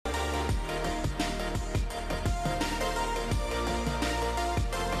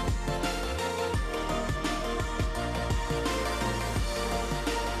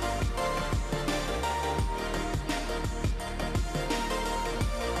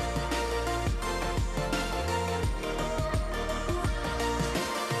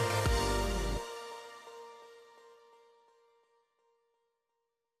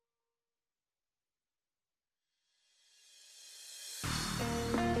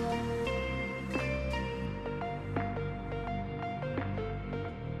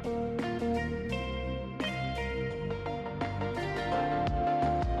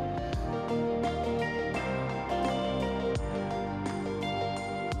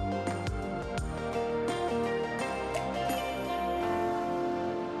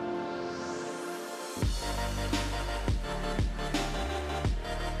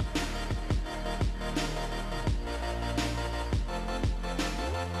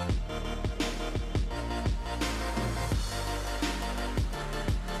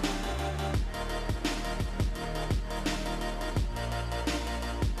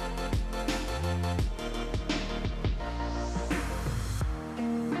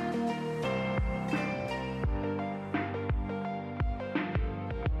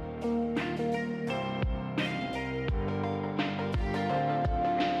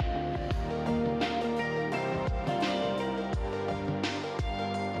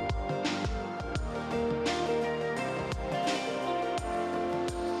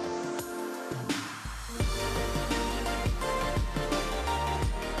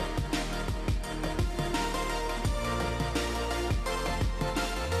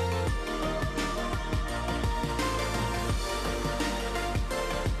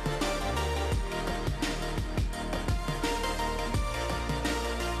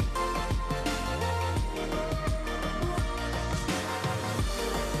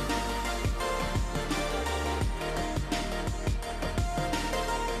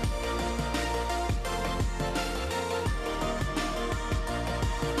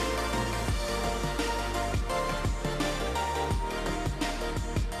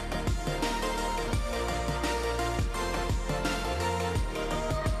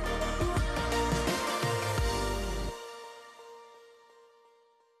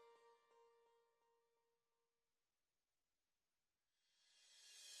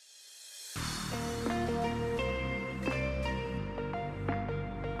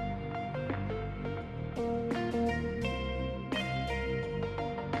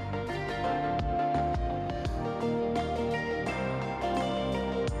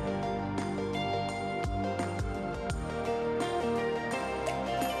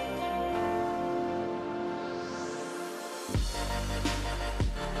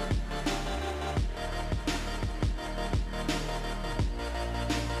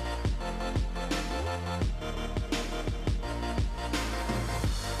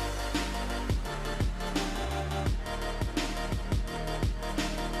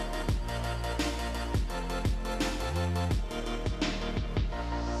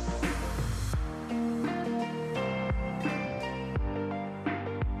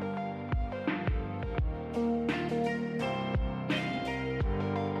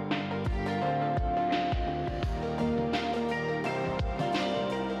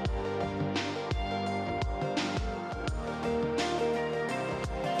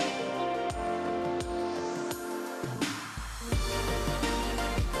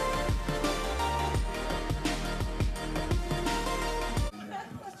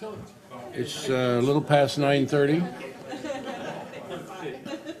It's a little past 9:30.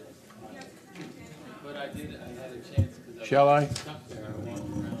 Shall I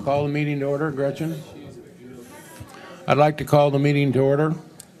call the meeting to order, Gretchen? I'd like to call the meeting to order.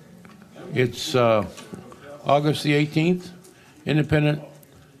 It's August the 18th, Independent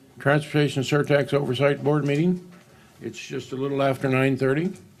Transportation Surtax Oversight Board meeting. It's just a little after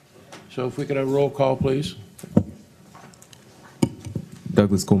 9:30. So if we could have a roll call, please.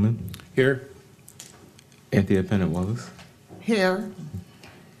 Douglas Coleman. Here. Anthea Pennant Wallace. Here.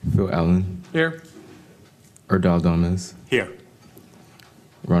 Phil Allen. Here. Erdal Gomez. Here.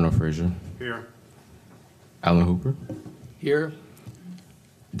 Ronald Frazier. Here. Alan Hooper. Here.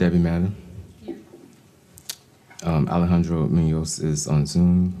 Debbie Madden. Here. Alejandro Munoz is on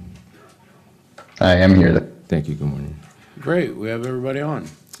Zoom. I am here. Thank you. Good morning. Great. We have everybody on.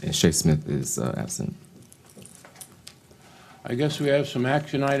 And Shay Smith is absent. I guess we have some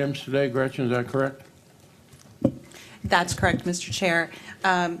action items today. Gretchen, is that correct? That's correct, Mr. Chair.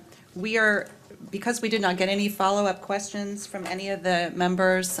 Because we did not get any follow-up questions from any of the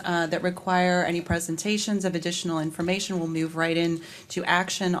members that require any presentations of additional information, we'll move right into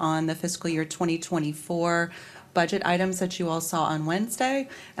action on the fiscal year 2024 budget items that you all saw on Wednesday.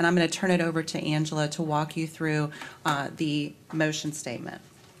 And I'm going to turn it over to Angela to walk you through the motion statement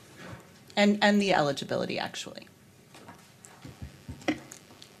and the eligibility, actually.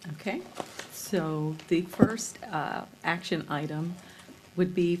 Okay, so the first action item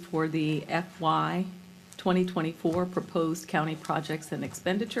would be for the FY 2024 proposed county projects and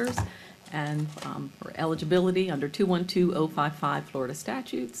expenditures, and for eligibility under 212055 Florida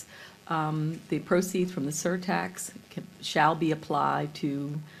statutes. The proceeds from the surtax shall be applied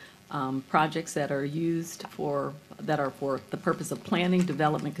to projects that are used for the purpose of planning,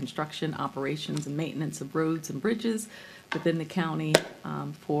 development, construction, operations, and maintenance of roads and bridges within the county,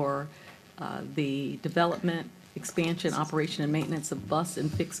 for the development, expansion, operation, and maintenance of bus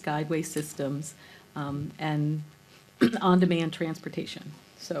and fixed guideway systems, and on-demand transportation.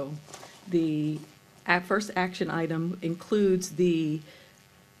 So the first action item includes the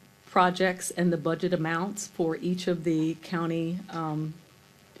projects and the budget amounts for each of the county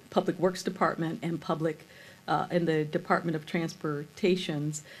Public Works Department and the Department of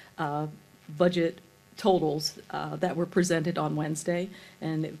Transportation's budget totals that were presented on Wednesday.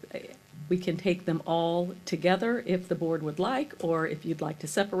 And we can take them all together if the board would like, or if you'd like to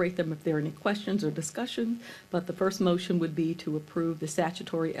separate them if there are any questions or discussion. But the first motion would be to approve the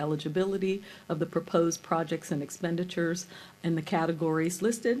statutory eligibility of the proposed projects and expenditures in the categories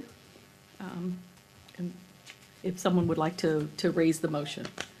listed. And if someone would like to raise the motion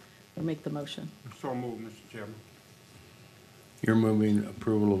or make the motion. So moved, Mr. Chairman. You're moving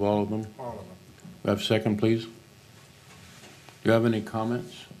approval of all of them? All of them. We have a second, please. Do you have any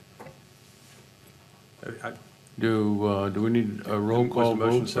comments? Do we need a roll call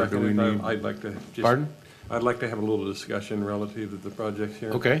vote, or do we need? I'd like to just. Pardon? I'd like to have a little discussion relative to the projects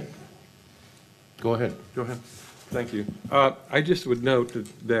here. Okay. Go ahead. Go ahead. Thank you. I just would note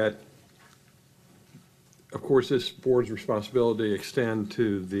that, of course, this board's responsibility extend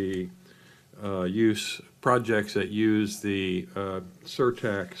to the projects that use the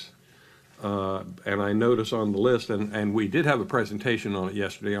surtax. And I notice on the list, and we did have a presentation on it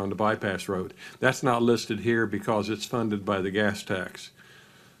yesterday on the bypass road. That's not listed here because it's funded by the gas tax.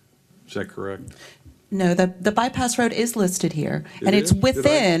 Is that correct? No, the bypass road is listed here, and It it's is? Did I-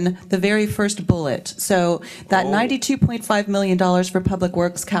 within the very first bullet. So that Oh. $92.5 million for Public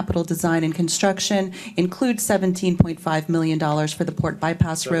Works capital design and construction includes $17.5 million for the Port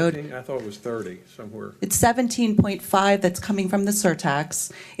Bypass Road. 17? I thought it was 30 somewhere. It's 17.5 that's coming from the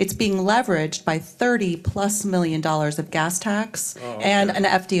surtax. It's being leveraged by $30+ million of gas tax Oh, okay. and an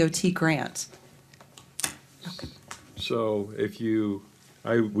FDOT grant. So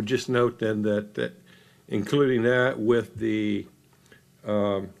I would just note then that including that with the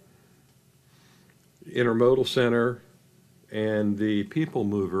intermodal center and the people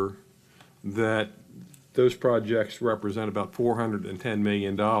mover, that those projects represent about $410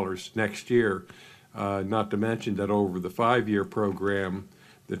 million next year. Not to mention that over the 5-year program,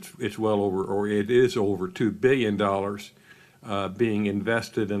 it's well over, or it is over $2 billion being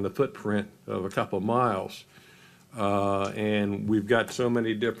invested in the footprint of a couple of miles. And we've got so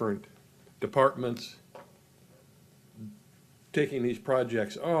many different departments taking these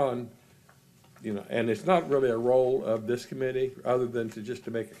projects on, and it's not really a role of this committee, other than just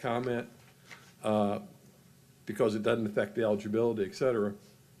to make a comment, because it doesn't affect the eligibility, et cetera.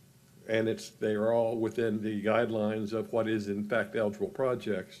 And they are all within the guidelines of what is in fact eligible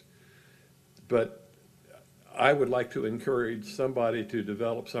projects. But I would like to encourage somebody to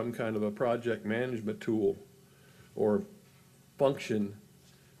develop some kind of a project management tool or function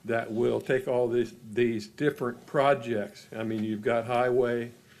that will take all these different projects. I mean, you've got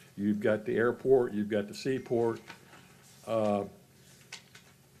highway, you've got the airport, you've got the seaport,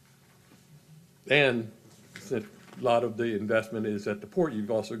 and since a lot of the investment is at the port,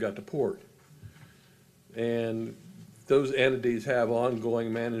 you've also got the port. And those entities have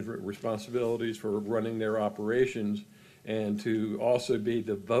ongoing management responsibilities for running their operations, and to also be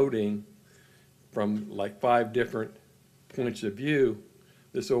devoting from like 5 different points of view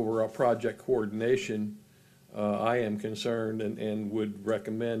this overall project coordination. I am concerned and would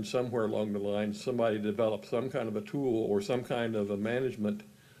recommend somewhere along the line somebody develop some kind of a tool or some kind of a management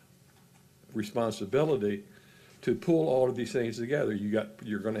responsibility to pull all of these things together.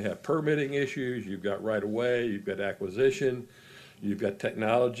 You're going to have permitting issues, you've got right of way, you've got acquisition, you've got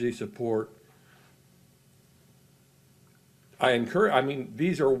technology support. I mean,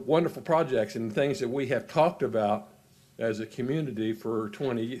 these are wonderful projects and things that we have talked about as a community for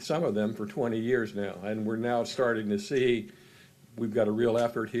some of them for 20 years now. And we're now starting to see we've got a real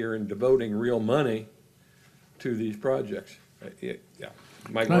effort here in devoting real money to these projects.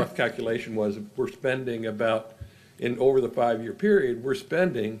 My rough calculation was we're spending about, over the 5-year period, we're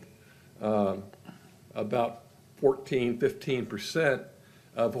spending about 15%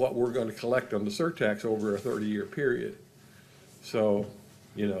 of what we're going to collect on the surtax over a 30-year period. So,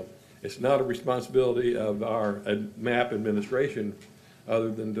 it's not a responsibility of our MAP administration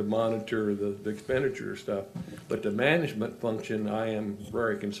other than to monitor the expenditure stuff. But the management function, I am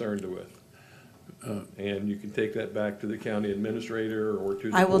very concerned with. And you can take that back to the county administrator or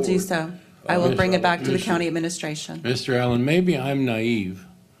to the I will do board. so. I will bring it back to the county administration. Mr. Allen, maybe I'm naive,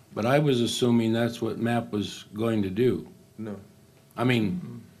 but I was assuming that's what MAP was going to do. No. I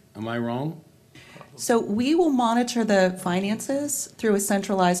mean, am I wrong? So we will monitor the finances through a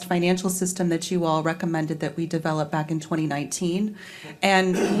centralized financial system that you all recommended that we develop back in 2019.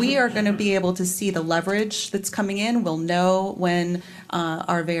 And we are going to be able to see the leverage that's coming in. We'll know when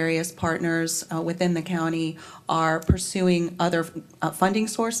our various partners within the county are pursuing other funding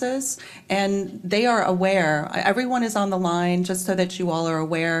sources. And they are aware, everyone is on the line, just so that you all are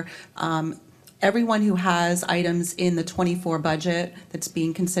aware. Everyone who has items in the '24 budget that's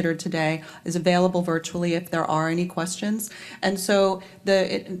being considered today is available virtually if there are any questions. And so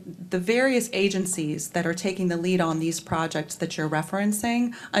the various agencies that are taking the lead on these projects that you're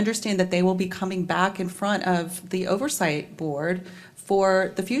referencing understand that they will be coming back in front of the Oversight Board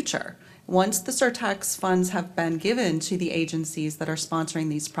for the future. Once the surtax funds have been given to the agencies that are sponsoring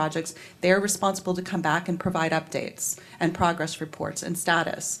these projects, they're responsible to come back and provide updates and progress reports and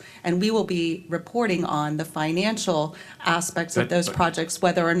status. And we will be reporting on the financial aspects of those projects,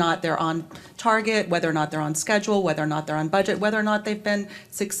 whether or not they're on target, whether or not they're on schedule, whether or not they're on budget, whether or not they've been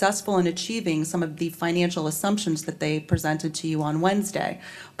successful in achieving some of the financial assumptions that they presented to you on Wednesday.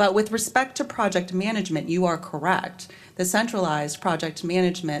 But with respect to project management, you are correct. The centralized project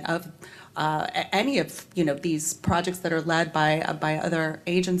management of any of these projects that are led by other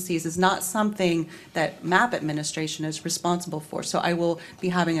agencies is not something that MAP administration is responsible for. So I will be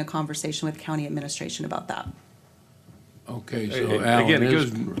having a conversation with county administration about that. Okay, so Alan, Again, it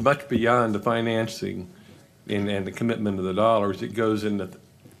goes much beyond the financing and the commitment of the dollars. It goes into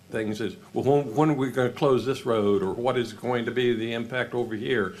things as, well, when are we going to close this road, or what is going to be the impact over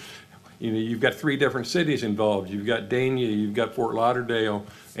here? You know, you've got 3 different cities involved. You've got Dania, you've got Fort Lauderdale,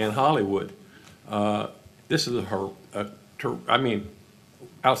 and Hollywood. This is I mean,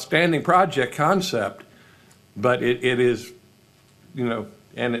 outstanding project concept, but it is, you know,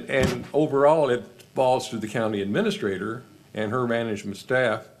 and overall, it falls to the county administrator and her management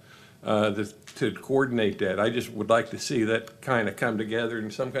staff to coordinate that. I just would like to see that kind of come together in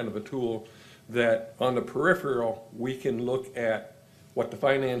some kind of a tool that on the peripheral, we can look at what the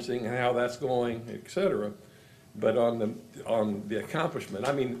financing and how that's going, et cetera. But on the accomplishment,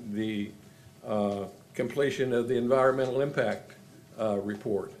 I mean, the completion of the environmental impact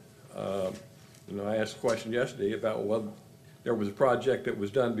report. You know, I asked a question yesterday about, well, there was a project that was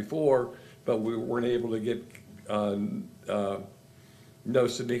done before, but we weren't able to get no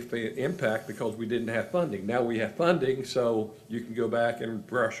significant impact because we didn't have funding. Now we have funding, so you can go back and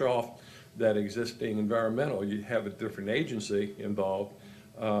brush off that existing environmental. You have a different agency involved,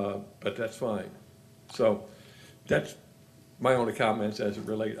 but that's fine. So that's my only comments as it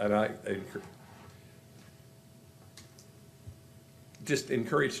relates, and I just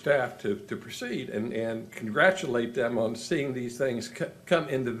encourage staff to proceed and congratulate them on seeing these things come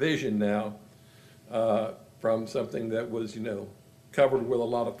into vision now from something that was, you know, covered with a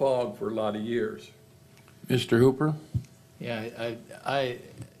lot of fog for a lot of years. Mr. Hooper? Yeah,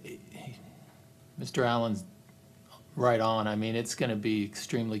 Mr. Allen's right on. I mean, it's going to be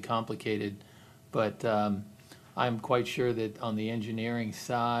extremely complicated, but I'm quite sure that on the engineering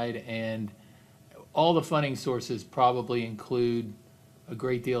side and all the funding sources probably include a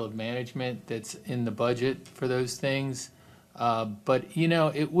great deal of management that's in the budget for those things. But, you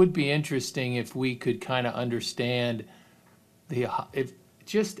know, it would be interesting if we could kind of understand if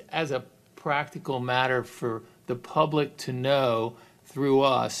just as a practical matter for the public to know through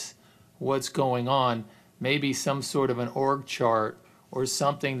us what's going on, maybe some sort of an org chart or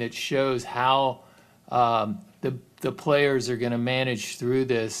something that shows how the players are going to manage through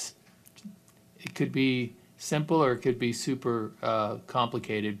this. It could be simple or it could be super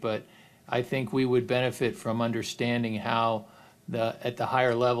complicated, but I think we would benefit from understanding how at the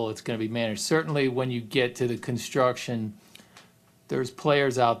higher level it's going to be managed. Certainly when you get to the construction, there's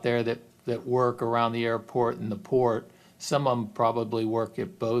players out there that work around the airport and the port. Some of them probably work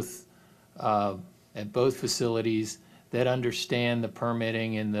at both facilities that understand the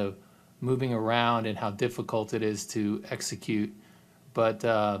permitting and the moving around and how difficult it is to execute. But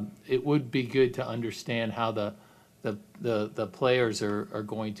it would be good to understand how the players are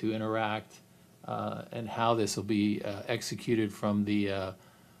going to interact and how this will be executed from the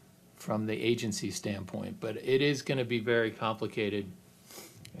agency standpoint. But it is going to be very complicated,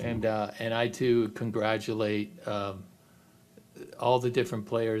 and I too congratulate all the different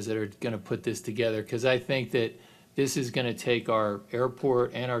players that are going to put this together, because I think that this is going to take our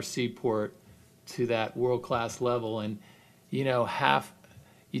airport and our seaport to that world-class level. And you know,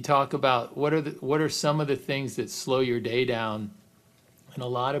 you talk about what are some of the things that slow your day down, and a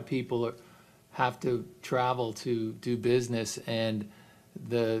lot of people have to travel to do business, and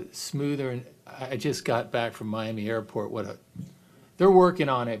the smoother. I just got back from Miami Airport. They're working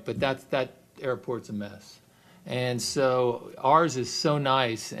on it, but that airport's a mess. And so ours is so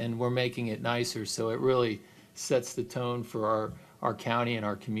nice, and we're making it nicer. So it really sets the tone for our county and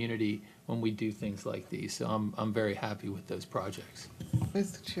our community when we do things like these. So I'm very happy with those projects.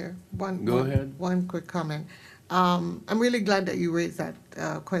 Mr. Chair, Go ahead. one quick comment. I'm really glad that you raised that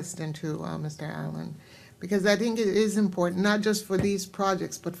question to Mr. Allen, because I think it is important, not just for these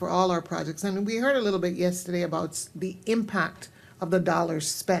projects, but for all our projects. And we heard a little bit yesterday about the impact of the dollars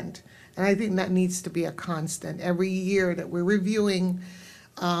spent. And I think that needs to be a constant every year, that we're reviewing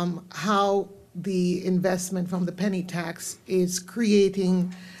how the investment from the penny tax is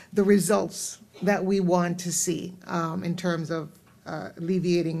creating the results that we want to see in terms of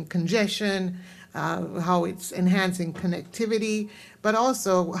alleviating congestion, how it's enhancing connectivity, but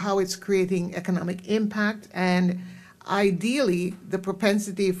also how it's creating economic impact, and ideally the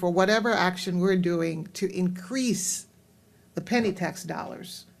propensity for whatever action we're doing to increase the penny tax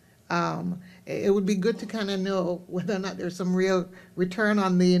dollars. It would be good to kind of know whether or not there's some real return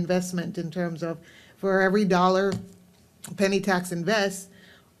on the investment in terms of, for every dollar penny tax invests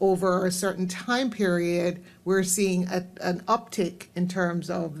over a certain time period, we're seeing an uptick in terms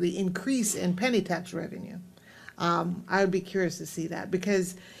of the increase in penny tax revenue. I would be curious to see that,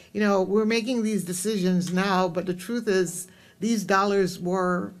 because, you know, we're making these decisions now, but the truth is these dollars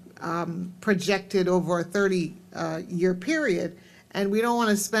were projected over a 30-year period, and we don't want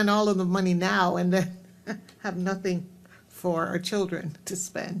to spend all of the money now and then have nothing for our children to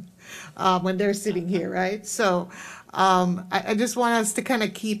spend when they're sitting here, right? So I just want us to kind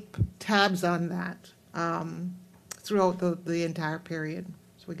of keep tabs on that throughout the entire period,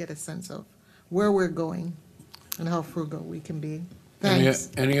 so we get a sense of where we're going and how frugal we can be.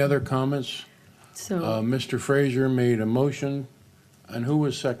 Thanks. Any other comments? So, Mr. Frazier made a motion, and who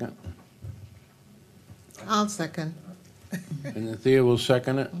was second? I'll second. And Thea will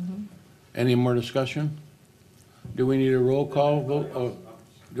second it. Any more discussion? Do we need a roll call vote?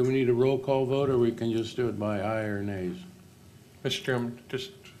 Do we need a roll call vote, or we can just do it by aye or nays? Mr. Chairman,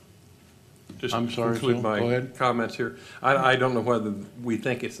 just I'm sorry, conclude Phil, my go ahead. comments here. I don't know whether we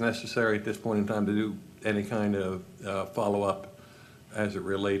think it's necessary at this point in time to do any kind of follow-up as it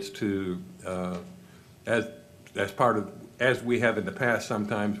relates to, as part of, as we have in the past,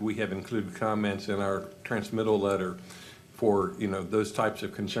 sometimes we have included comments in our transmittal letter for, those types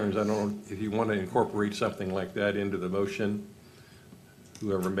of concerns. I don't know if you want to incorporate something like that into the motion,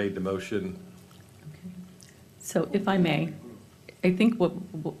 whoever made the motion. so if I may, I think what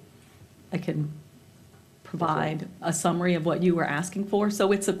I can provide a summary of what you were asking for.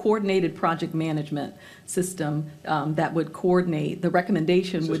 So it's a coordinated project management system that would coordinate, the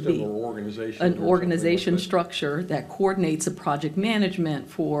recommendation would System be or organization. an or something organization like that. structure that coordinates a project management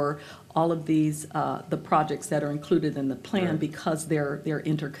for all of these, the projects that are included in the plan Right. because they're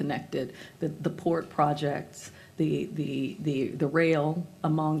interconnected. The port projects, the rail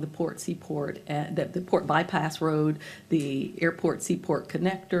among the port seaport, and the port bypass road, the airport seaport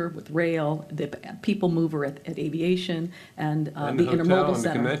connector with rail, the people mover at aviation, and the And the hotel intermodal and the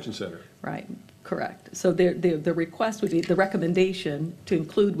center. convention center. Right, correct. So the request would be, the recommendation to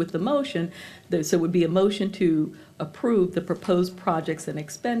include with the motion, so it would be a motion to approve the proposed projects and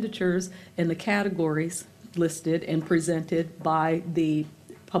expenditures in the categories listed and presented by the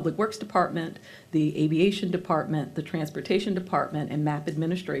Public Works Department, the Aviation Department, the Transportation Department, and MAP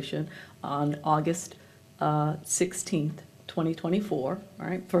Administration on August 16th, 2024, all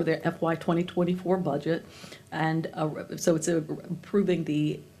right, for their FY 2024 budget. And so it's approving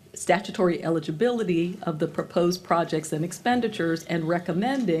the statutory eligibility of the proposed projects and expenditures and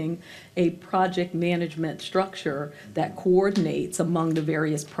recommending a project management structure that coordinates among the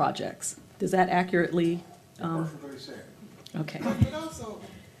various projects. Does that accurately? Okay. But also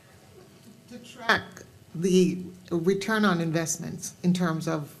to track the return on investments in terms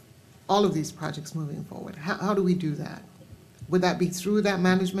of all of these projects moving forward. How do we do that? Would that be through that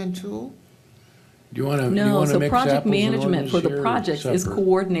management tool? Do you want to No, so mix project apples and management for oranges the here, or projects is separate?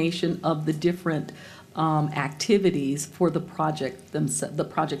 coordination of the different activities for the projects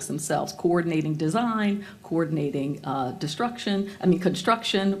themselves, coordinating design, coordinating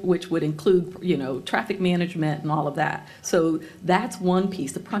construction, which would include, traffic management and all of that. So that's one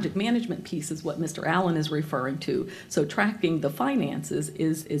piece. The project management piece is what Mr. Allen is referring to. So tracking the finances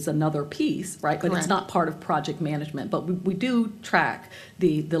is another piece, right? But it's Correct. not part of project management. But we do track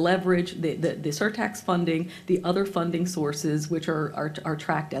the leverage, the Surtax funding, the other funding sources, which are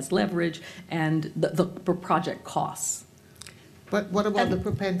tracked as leverage, and the project costs. But what about the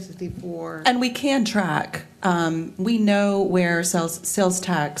propensity for? And we can track. We know where sales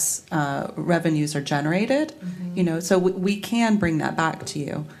tax revenues are generated, so we can bring that back to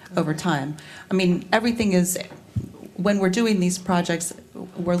you over time. I mean, everything is, when we're doing these projects,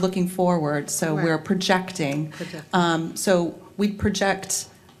 we're looking forward, so we're Right. projecting. So we project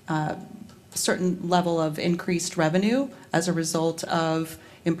a certain level of increased revenue as a result of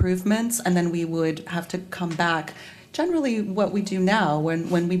improvements, and then we would have to come back. Generally, what we do now,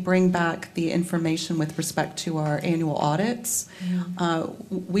 when we bring back the information with respect to our annual audits,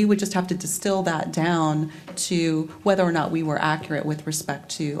 we would just have to distill that down to whether or not we were accurate with respect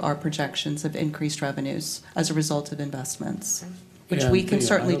to our projections of increased revenues as a result of investments, which Yeah, we can Thea,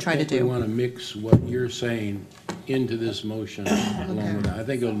 certainly try to I don't think we do. want to mix what you're saying into this motion along with that. I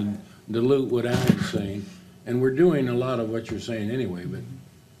think it'll dilute what Alan's saying, and we're doing a lot of what you're saying anyway, but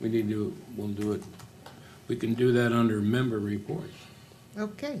we'll do it. We can do that under member reports.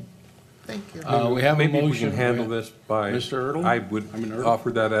 Okay, thank you. We have a Maybe we motion. can handle this by. Mr. Ertl? I would Ertl? offer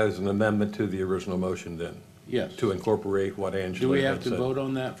that as an amendment to the original motion then, Yes. to incorporate what Angela had said. Do we have to vote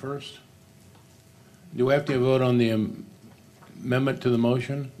on that first? Do we have to vote on the amendment to the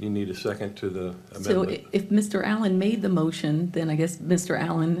motion? You need a second to the So amendment. if Mr. Allen made the motion, then I guess Mr.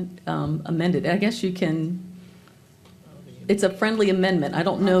 Allen amended. I guess you can, it's a friendly amendment. I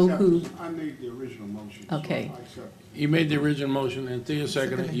don't know who, I made the original motion. so Okay. I accept it. You made the original motion, and Thea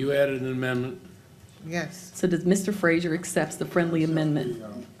seconded it. You added an amendment. Yes. so does Mr. Frazier accepts the friendly amendment,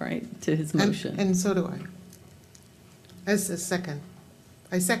 right, to his motion? And so do I. As a second.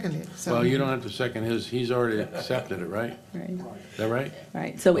 I second it, so. Well, you don't have to second his, he's already accepted it, right? Right. Is that right?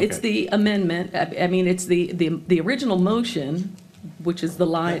 Right, so it's Okay. the amendment, I mean, it's the original motion, which is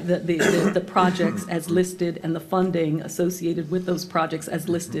the projects as listed and the funding associated with those projects as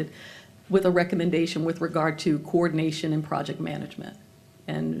listed, with a recommendation with regard to coordination and project management.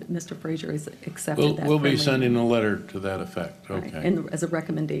 And Mr. Frazier has accepted that. We'll be friendly sending a amendment. letter to that effect, Right, okay. and as a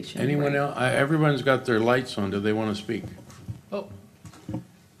recommendation. Anyone right. else? Everyone's got their lights on. Do they want to speak? Oh,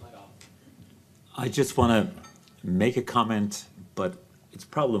 I just want to make a comment, but it's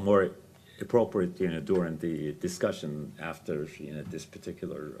probably more appropriate, during the discussion after, this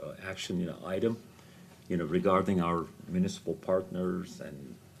particular action, item, regarding our municipal partners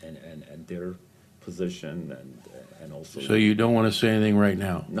and their position and also. So you don't want to say anything right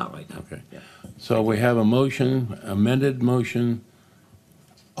now? Not right now. Okay. Yeah. So we have a motion, amended motion.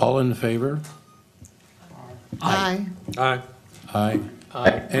 All in favor? Aye. Aye. Aye.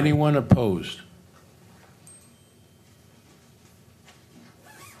 Aye. Anyone opposed?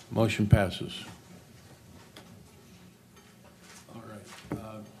 Motion passes. All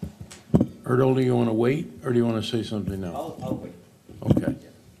right. Erdl, do you want to wait, or do you want to say something now? I'll wait. Okay.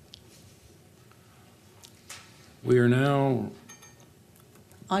 We are now,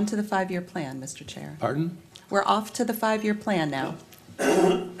 On to the five-year plan, Mr. Chair. pardon? We're off to the five-year plan now.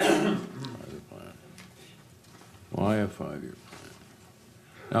 Why a five-year plan?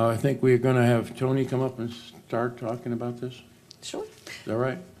 Now, I think we're going to have Tony come up and start talking about this. Is Sure. that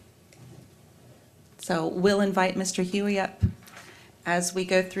right? So we'll invite Mr. Huey up as we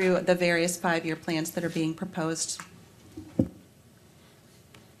go through the various five-year plans that are being proposed.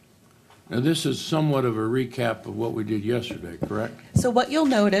 Now, this is somewhat of a recap of what we did yesterday, correct? So what you'll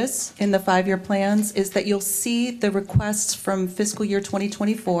notice in the five-year plans is that you'll see the requests from fiscal year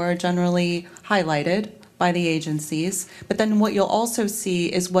 2024 generally highlighted by the agencies. But then what you'll also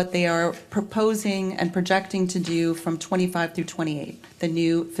see is what they are proposing and projecting to do from 25 through 28, the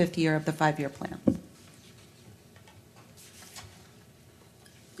new fifth year of the five-year plan.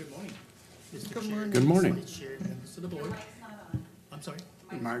 Good morning. Mr. Good Chair, morning. Good morning. Vice Chair, members of the board. I'm sorry?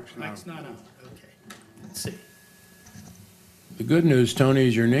 Mike's not on, okay. Let's see. The good news, Tony,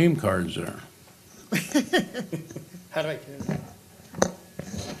 is your name card's there. How do I do that?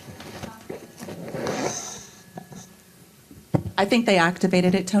 I think they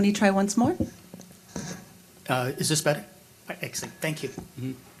activated it. Tony, try once more. Is this better? Excellent, thank you.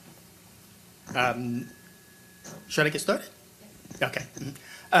 Should I get started? Okay.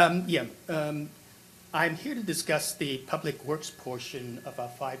 I'm here to discuss the public works portion of our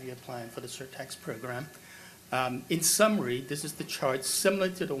five-year plan for the Surtax program. In summary, this is the chart similar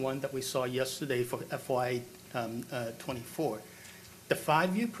to the one that we saw yesterday for FY '24. The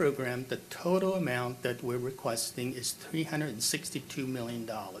five-year program, the total amount that we're requesting is $362 million.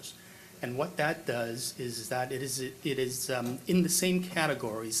 And what that does is that it is in the same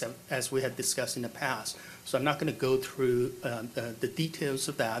categories as we had discussed in the past. So I'm not going to go through the details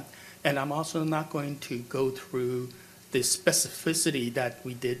of that. And I'm also not going to go through the specificity that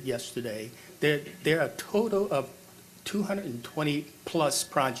we did yesterday. There are a total of 220 plus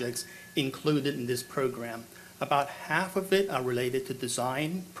projects included in this program. About half of it are related to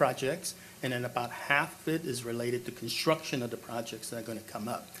design projects, and then about half of it is related to construction of the projects that are going to come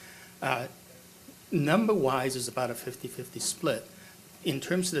up. Number-wise is about a 50-50 split. In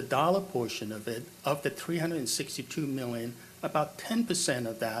terms of the dollar portion of it, of the $362 million, about 10%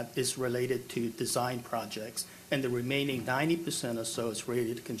 of that is related to design projects, and the remaining 90% or so is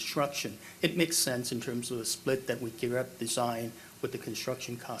related to construction. It makes sense in terms of the split that we gear up design with the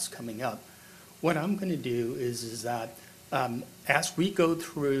construction costs coming up. What I'm going to do is that as we go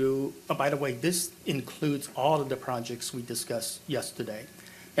through, oh, by the way, this includes all of the projects we discussed yesterday.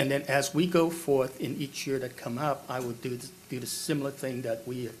 And then as we go forth in each year that come up, I will do the similar thing that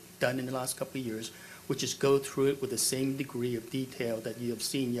we have done in the last couple of years, which is go through it with the same degree of detail that you have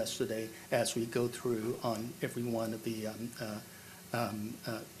seen yesterday as we go through on every one of the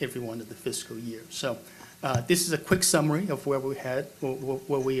fiscal year. So this is a quick summary of where we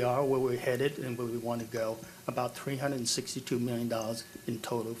are, where we're headed, and where we want to go. About $362 million in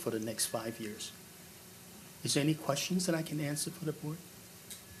total for the next 5 years. Is there any questions that I can answer for the board?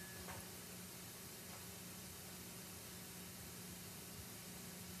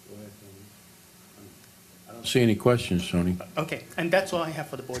 I don't see any questions, Tony. Okay, and that's all I have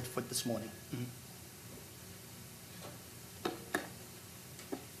for the board for this morning. Mhm.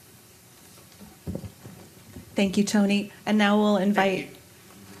 Thank you, Tony. And now we'll invite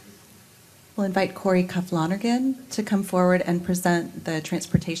Corey Cuff-Lonergan to come forward and present the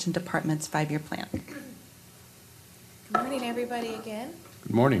Transportation Department's five-year plan. Good morning, everybody, again.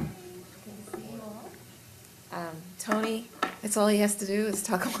 Good morning. Tony, that's all he has to do is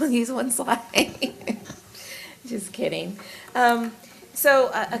talk along, use one slide. Just kidding.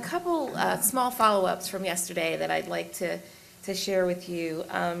 So a couple small follow-ups from yesterday that I'd like to share with you.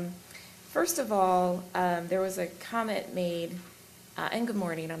 First of all, there was a comment made, and good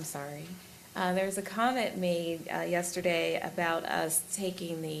morning, I'm sorry. There was a comment made yesterday about us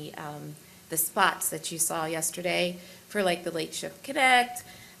taking the spots that you saw yesterday for like the Late Shift Connect,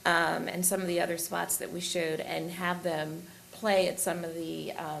 and some of the other spots that we showed, and have them play at some of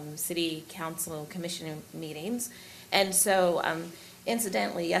the city council commission meetings. And so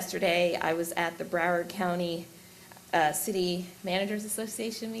incidentally, yesterday I was at the Broward County City Managers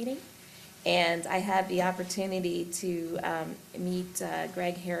Association meeting, and I had the opportunity to meet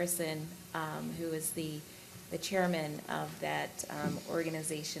Greg Harrison, who is the chairman of that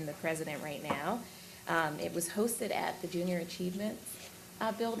organization, the president right now. It was hosted at the Junior Achievement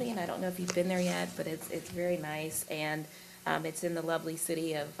building. I don't know if you've been there yet, but it's very nice, and it's in the lovely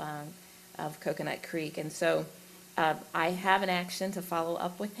city of Coconut Creek. And so I have an action to follow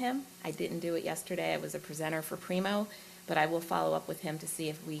up with him. I didn't do it yesterday. I was a presenter for Primo, but I will follow up with him to see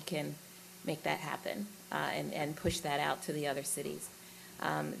if we can make that happen and push that out to the other cities.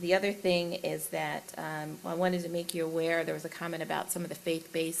 The other thing is that I wanted to make you aware, there was a comment about some of the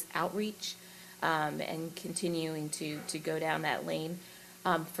faith-based outreach and continuing to go down that lane.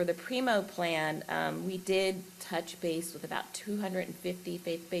 For the Primo plan, we did touch base with about 250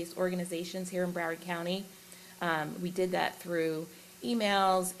 faith-based organizations here in Broward County. We did that through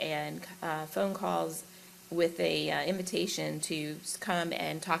emails and phone calls with a invitation to come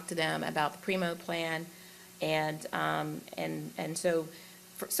and talk to them about the Primo plan. And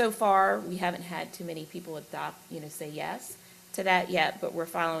so far, we haven't had too many people say yes to that yet, but we're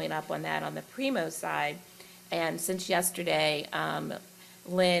following up on that on the Primo side. And since yesterday,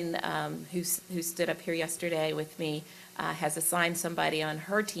 Lynn, who stood up here yesterday with me, has assigned somebody on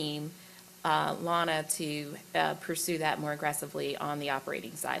her team, Lana, to pursue that more aggressively on the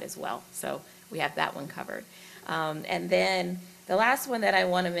operating side as well. So we have that one covered. And then the last one that I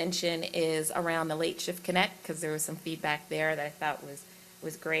want to mention is around the Late Shift Connect, because there was some feedback there that I thought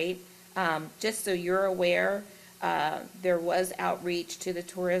was great. Just so you're aware, there was outreach to the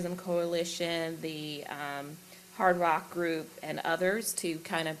Tourism Coalition, the Hard Rock Group, and others to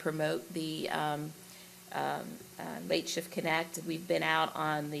kind of promote the Late Shift Connect. We've been out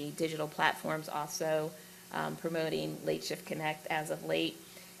on the digital platforms also promoting Late Shift Connect as of late.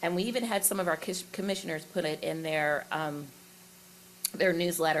 And we even had some of our commissioners put it in their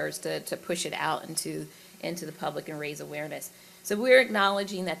newsletters to push it out into the public and raise awareness. So we're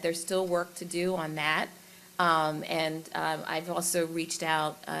acknowledging that there's still work to do on that. And I've also reached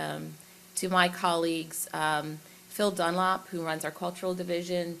out to my colleagues, Phil Dunlop, who runs our cultural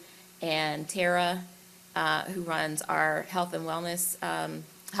division, and Tara, who runs our health and welfare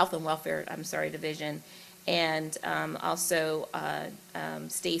division, and also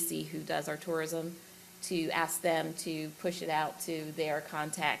Stacy, who does our tourism, to ask them to push it out to their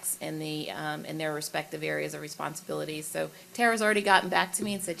contacts in their respective areas of responsibility. So Tara's already gotten back to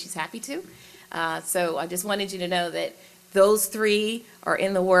me and said she's happy to. So I just wanted you to know that those three are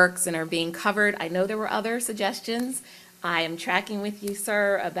in the works and are being covered. I know there were other suggestions. I am tracking with you,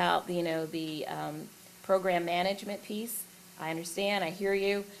 sir, about the program management piece. I understand, I hear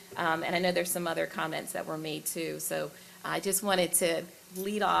you, and I know there's some other comments that were made too. So I just wanted to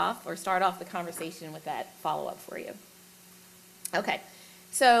lead off or start off the conversation with that follow-up for you. Okay,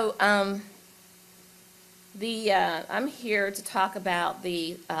 so I'm here to talk about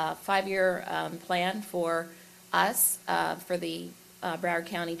the 5-year plan for us for the Broward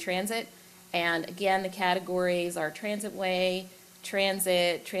County Transit. And again, the categories are transit way,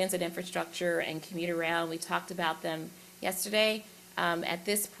 transit infrastructure, and commuter rail. We talked about them yesterday. At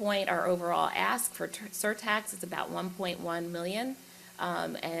this point, our overall ask for Surtax is about $1.1 million.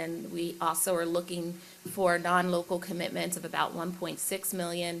 And we also are looking for non-local commitments of about $1.6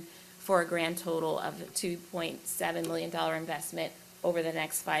 million for a grand total of a $2.7 million investment over the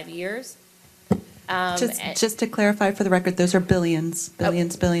next 5 years. Just to clarify for the record, those are billions,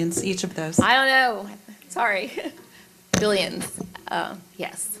 billions, each of those. I don't know. Sorry. Billions.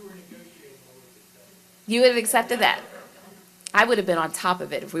 Yes. You would have accepted that. I would have been on top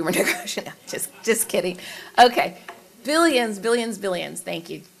of it if we were negotiating. Just kidding. Okay. Billions, billions, billions. Thank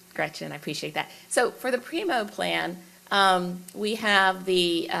you, Gretchen. I appreciate that. So for the Primo plan, we have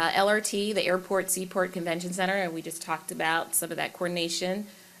the LRT, the Airport Seaport Convention Center, and we just talked about some of that coordination.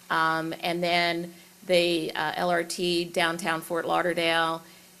 And then the LRT downtown Fort Lauderdale,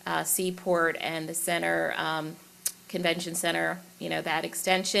 Seaport, and the center Convention Center, that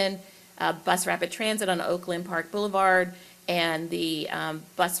extension, bus rapid transit on Oakland Park Boulevard, and the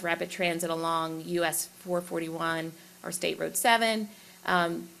bus rapid transit along US 441 or State Road 7.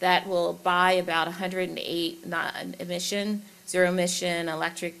 That will buy about 108 zero emission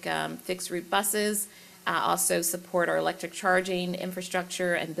electric fixed route buses, also support our electric charging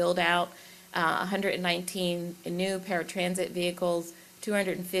infrastructure and build out, 119 new paratransit vehicles,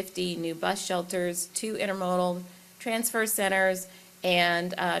 250 new bus shelters, 2 intermodal transfer centers,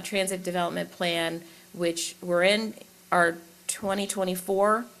 and transit development plan, which we're in our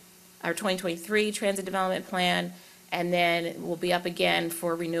 2024, our 2023 transit development plan, and then we'll be up again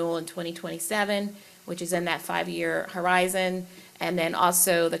for renewal in 2027, which is in that 5-year horizon, and then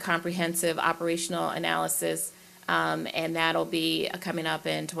also the comprehensive operational analysis, and that'll be coming up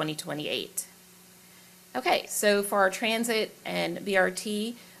in 2028. Okay, so for our transit and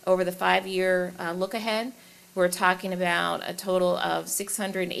BRT, over the 5-year look ahead, we're talking about a total of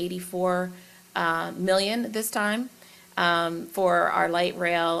 $684 million this time for our light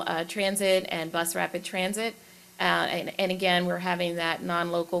rail transit and bus rapid transit. And again, we're having that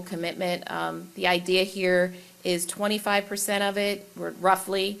non-local commitment. The idea here is 25% of it, we're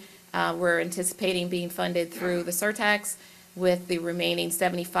anticipating being funded through the Surtax, with the remaining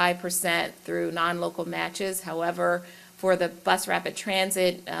 75% through non-local matches. However, for the bus rapid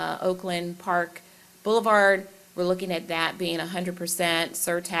transit, Oakland Park Boulevard, we're looking at that being 100%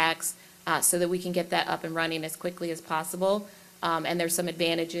 Surtax, so that we can get that up and running as quickly as possible. And there's some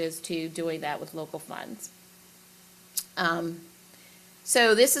advantages to doing that with local funds.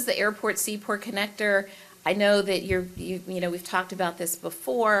 So this is the airport seaport connector. I know that we've talked about this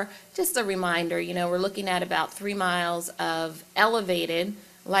before. Just a reminder, we're looking at about 3 miles of elevated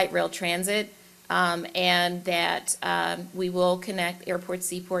light rail transit, and that we will connect airport,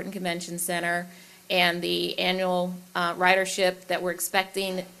 seaport, and convention center. And the annual ridership that we're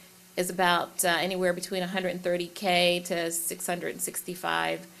expecting is about anywhere between 130K to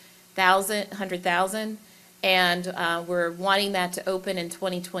 100,000. And we're wanting that to open in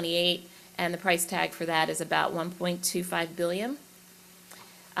 2028, and the price tag for that is about $1.25 billion.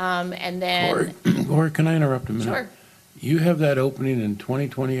 And then, Lori, can I interrupt a minute? sure, You have that opening in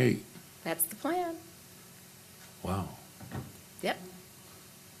 2028? that's the plan. Wow. Yep,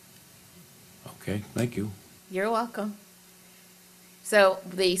 Okay, thank you. you're welcome. So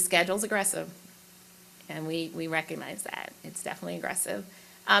the schedule's aggressive, and we recognize that. It's definitely aggressive.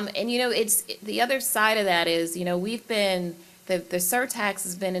 And it's the other side of that is, we've been, the Surtax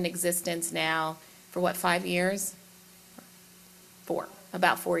has been in existence now for what, 5 years?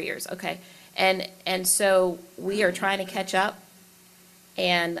 About 4 years, okay. And so we are trying to catch up,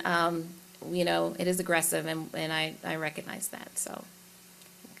 and it is aggressive, and I recognize that. So,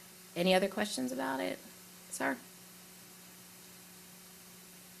 any other questions about it, sir?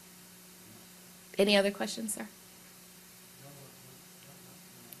 Any other questions, sir?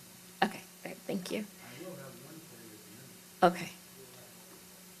 Okay, great, thank you. Okay.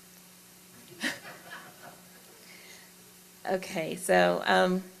 Okay, so,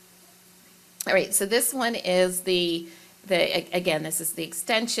 all right, so this one is again, this is the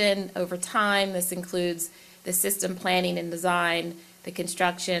extension over time. This includes the system planning and design, the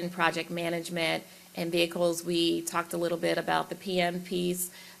construction, project management, and vehicles. We talked a little bit about the PM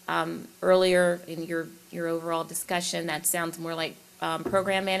piece earlier in your overall discussion. That sounds more like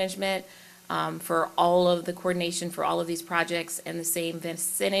program management for all of the coordination for all of these projects in the same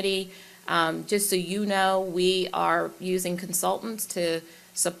vicinity. Just so you know, we are using consultants to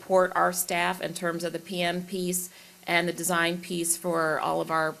support our staff in terms of the PM piece and the design piece for all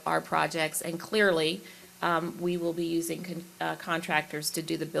of our projects. And clearly, we will be using contractors to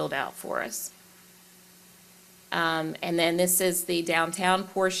do the build out for us. And then this is the downtown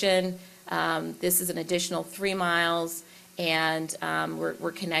portion. This is an additional 3 miles, and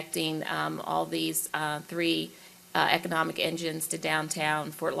we're connecting all these 3 economic engines to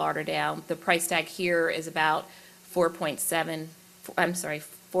downtown Fort Lauderdale. The price tag here is about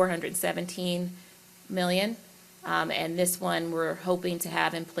 417 million. And this one we're hoping to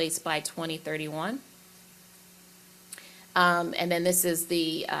have in place by 2031. And then this is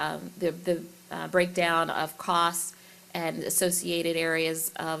the breakdown of costs and associated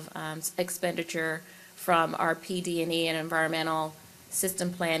areas of expenditure from our PD&E and environmental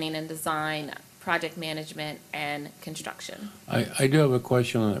system planning and design, project management, and construction. I do have a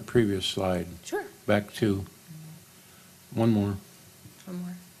question on that previous slide. Sure. Back to, one more. One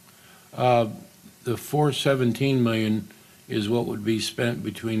more. The 417 million is what would be spent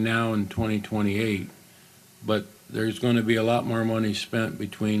between now and 2028, but there's going to be a lot more money spent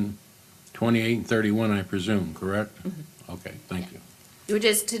between 28 and 31, I presume, correct? Mm-hmm. Okay, thank you. You were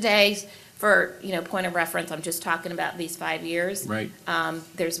just today, for, point of reference, I'm just talking about these 5 years. Right.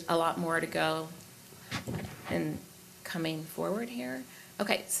 There's a lot more to go and coming forward here.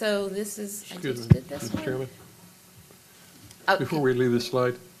 Okay, so this is, I Excuse just me, did this Mr. one. Chairman, Okay, before we leave this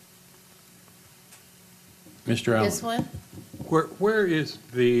slide, Mr. Allen? this one? where is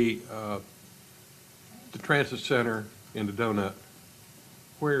the transit center in the donut?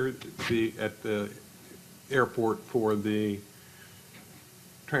 Where at the airport for the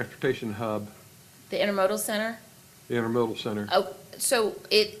transportation hub, The intermodal center? the intermodal center? Oh, so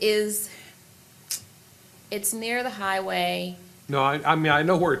it's near the highway. No, I mean, I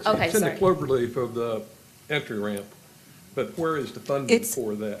know where Okay, it's in the sorry. cloverleaf of the entry ramp, but where is the funding It's-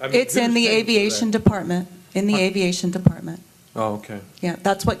 for that? I mean, It's in who's the paying for that? aviation department, in the aviation department. Oh, okay. Yeah,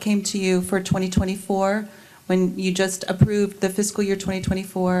 that's what came to you for 2024, when you just approved the fiscal year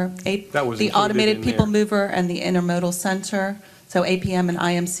 2024, That was the included automated in people there. mover and the intermodal center. So APM and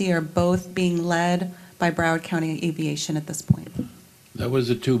IMC are both being led by Broward County Aviation at this point. That was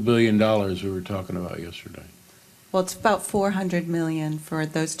the $2 billion we were talking about yesterday. Well, it's about 400 million for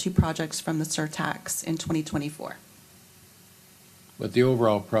those two projects from the Surtax in 2024. But the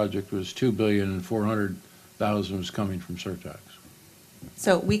overall project was $2,400,000 was coming from Surtax.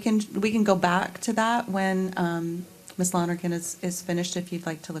 So we can go back to that when Ms. Lonergan is finished, if you'd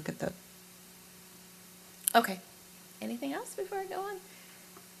like to look at the. Okay. Anything else before I go on?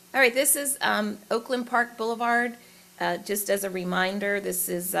 All right, this is Oakland Park Boulevard. Just as a reminder, this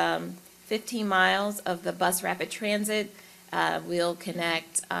is 15 miles of the bus rapid transit. We'll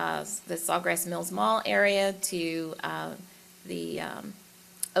connect the Sawgrass Mills Mall area to the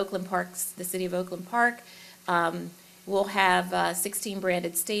Oakland Parks, the city of Oakland Park. We'll have 16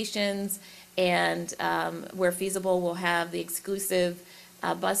 branded stations, and where feasible, we'll have the exclusive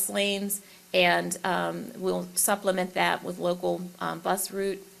bus lanes, and we'll supplement that with local bus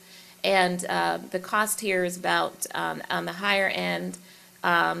route. And the cost here is about, on the higher end,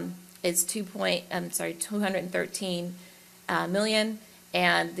 it's 213 million,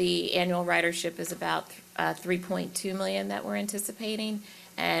 and the annual ridership is about 3.2 million that we're anticipating,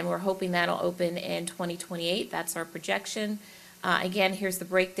 and we're hoping that'll open in 2028. That's our projection. Again, here's the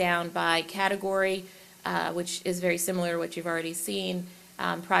breakdown by category, which is very similar to what you've already seen.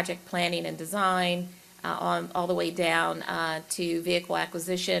 Project planning and design, all the way down to vehicle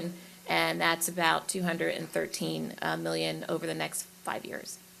acquisition, and that's about 213 million over the next 5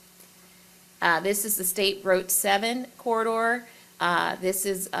 years. This is the State Route 7 corridor. This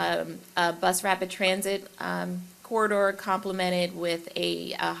is a bus rapid transit corridor complemented with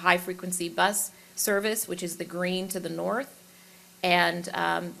a high-frequency bus service, which is the green to the north. And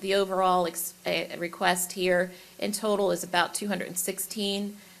the overall request here in total is about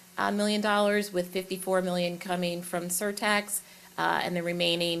 $216 million, with 54 million coming from Surtax, and the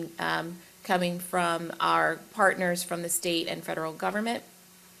remaining coming from our partners from the state and federal government.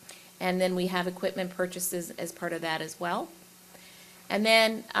 And then we have equipment purchases as part of that as well. And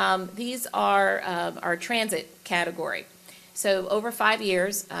then these are our transit category. So over 5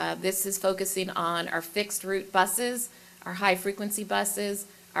 years, this is focusing on our fixed route buses, our high-frequency buses,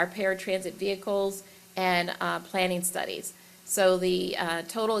 our paratransit vehicles, and planning studies. So the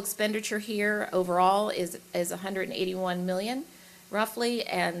total expenditure here overall is 181 million, roughly,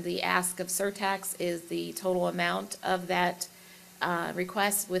 and the ask of Surtax is the total amount of that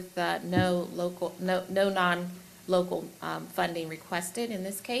request, with no non-local funding requested in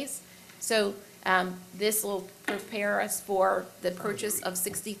this case. So this will prepare us for the purchase of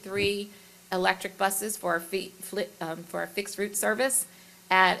 63 electric buses for our fixed route service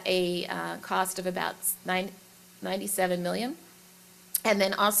at a cost of about 97 million. And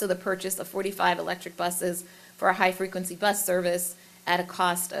then also the purchase of 45 electric buses for our high-frequency bus service at a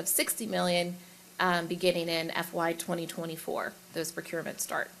cost of 60 million, beginning in FY 2024. Those procurements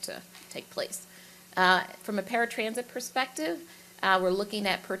start to take place. From a paratransit perspective, we're looking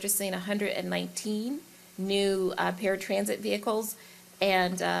at purchasing 119 new paratransit vehicles,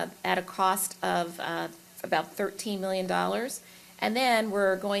 and at a cost of about $13 million. And then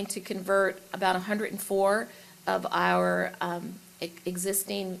we're going to convert about 104 of our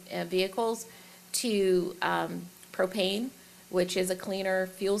existing vehicles to propane, which is a cleaner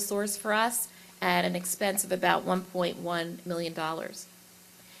fuel source for us, at an expense of about $1.1 million.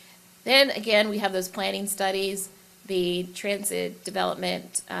 Then again, we have those planning studies, the transit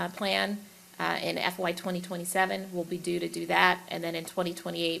development plan. In FY 2027, we'll be due to do that, and then in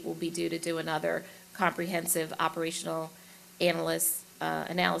 2028, we'll be due to do another comprehensive operational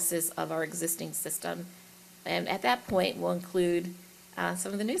analysis of our existing system. And at that point, we'll include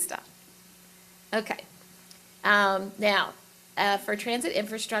some of the new stuff. Okay. Now, for transit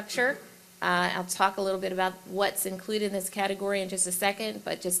infrastructure, I'll talk a little bit about what's included in this category in just a second,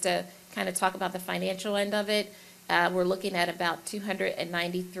 but just to kind of talk about the financial end of it, we're looking at about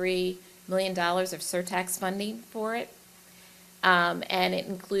 $293 million of Surtax funding for it. And it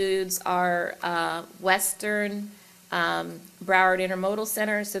includes our Western Broward Intermodal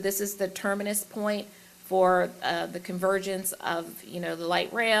Center. So this is the terminus point for the convergence of, the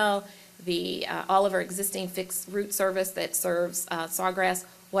light rail, all of our existing fixed route service that serves Sawgrass,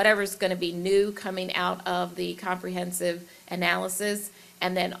 whatever's going to be new coming out of the comprehensive analysis,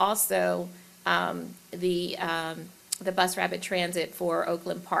 and then also the bus rapid transit for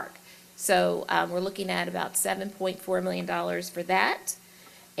Oakland Park. So we're looking at about $7.4 million for that.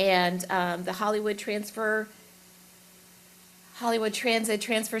 And the Hollywood Transit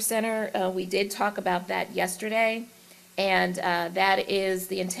Transfer Center, we did talk about that yesterday. And that is,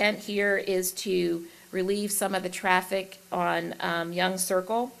 the intent here is to relieve some of the traffic on Young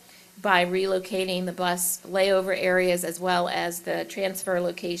Circle by relocating the bus layover areas as well as the transfer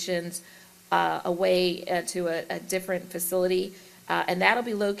locations away to a different facility. And that'll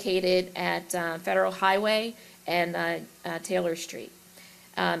be located at Federal Highway and Taylor Street.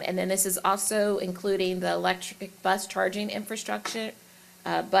 And then this is also including the electric bus charging infrastructure,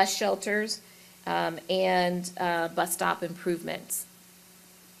 bus shelters, and bus stop improvements.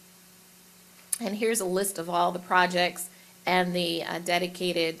 And here's a list of all the projects and the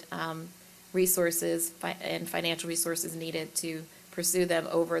dedicated resources and financial resources needed to pursue them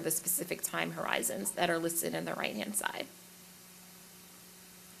over the specific time horizons that are listed in the right-hand side.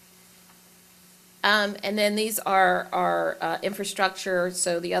 And then these are our infrastructure,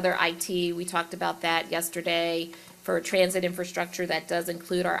 so the other IT, we talked about that yesterday. For transit infrastructure, that does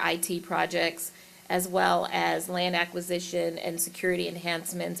include our IT projects, as well as land acquisition and security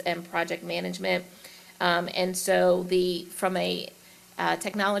enhancements and project management. And so from a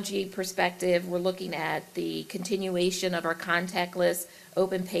technology perspective, we're looking at the continuation of our contactless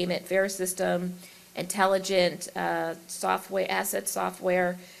open payment fare system, intelligent asset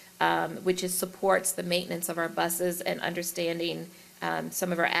software, which supports the maintenance of our buses and understanding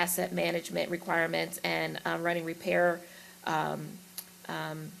some of our asset management requirements and running repair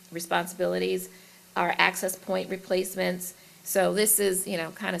responsibilities. Our access point replacements. So this is,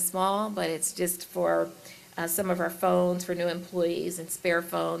 kind of small, but it's just for some of our phones for new employees and spare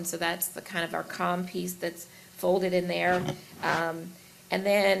phones. So that's the kind of our comm piece that's folded in there. And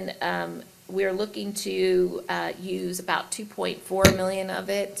then we're looking to use about 2.4 million of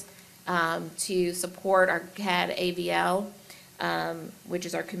it to support our CAD AVL, which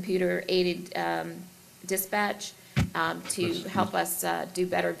is our computer-aided dispatch, to help us do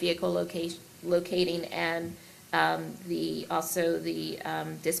better vehicle locating and also the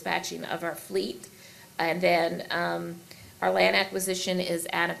dispatching of our fleet. And then our land acquisition is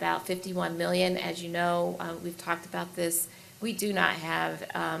at about 51 million. As you know, we've talked about this. We do not have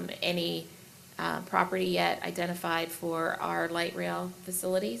any property yet identified for our light rail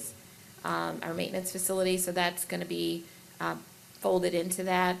facilities, our maintenance facilities, so that's going to be folded into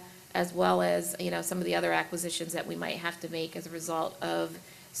that, as well as some of the other acquisitions that we might have to make as a result of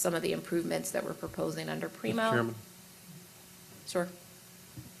some of the improvements that we're proposing under Primo. Mr. Chairman? Sure.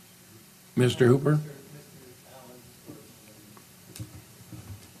 Mr. Hooper?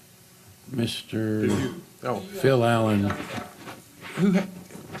 Mr. Phil Allen.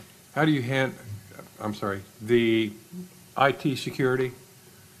 How do you the IT security?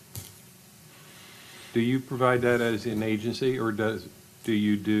 Do you provide that as an agency, or do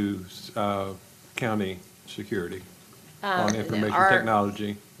you do county security on information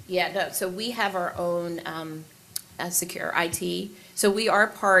technology? Yeah, no, so we have our own secure IT. So we are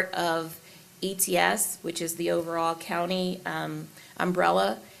part of ETS, which is the overall county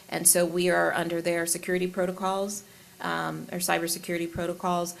umbrella, and so we are under their security protocols, or cybersecurity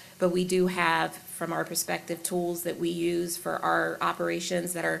protocols, but we do have, from our perspective, tools that we use for our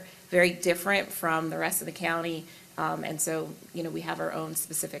operations that are very different from the rest of the county, and so, we have our own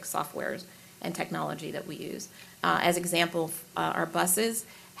specific softwares and technology that we use. As example, our buses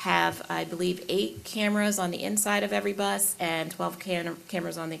have, I believe, 8 cameras on the inside of every bus and 12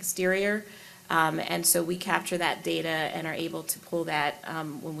 cameras on the exterior. And so we capture that data and are able to pull that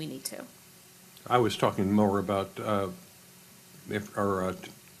when we need to. I was talking more about our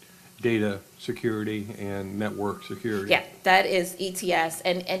data security and network security. Yeah, that is ETS.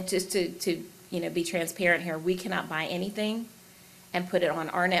 And just to be transparent here, we cannot buy anything and put it on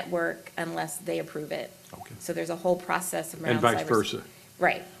our network unless they approve it. Okay. So there's a whole process around And vice versa.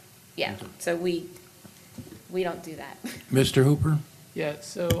 Right, yeah. So we don't do that. Mr. Hooper? Yeah,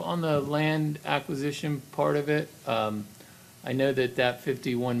 so on the land acquisition part of it, I know that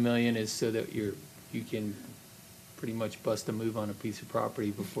 51 million is so that you can pretty much bust a move on a piece of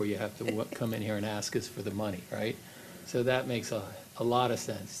property before you have to come in here and ask us for the money, right? So that makes a lot of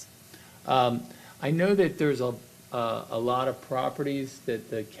sense. I know that there's a lot of properties that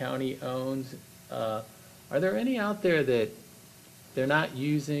the county owns. Are there any out there that they're not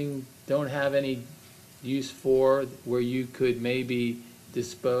using, don't have any use for, where you could maybe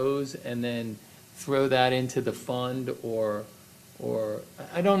dispose and then throw that into the fund, or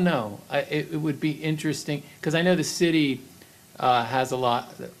I don't know. It would be interesting, because I know the city has a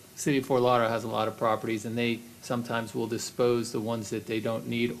lot, the city of Fort Lauderdale has a lot of properties, and they sometimes will dispose the ones that they don't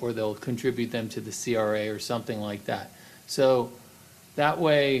need, or they'll contribute them to the CRA or something like that. So that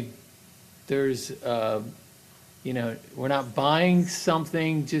way, there's, we're not buying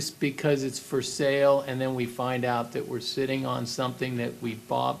something just because it's for sale, and then we find out that we're sitting on something that we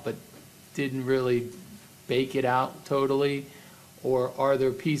bought but didn't really bake it out totally. Or are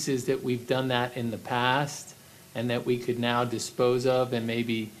there pieces that we've done that in the past and that we could now dispose of, and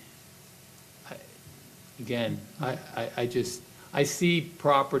maybe, again, I see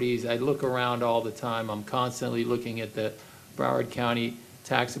properties, I look around all the time, I'm constantly looking at the Broward County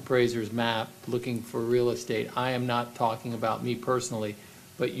tax appraiser's map, looking for real estate. I am not talking about me personally,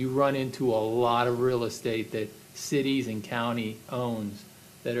 but you run into a lot of real estate that cities and county owns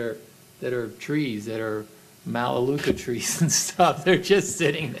that are trees, that are Melaleuca trees and stuff. They're just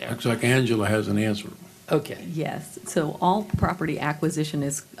sitting there. Looks like Angela has an answer. Okay. Yes, so all property acquisition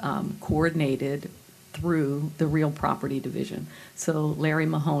is coordinated through the Real Property Division. So Larry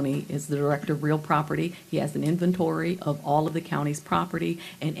Mahoney is the Director of Real Property. He has an inventory of all of the county's property,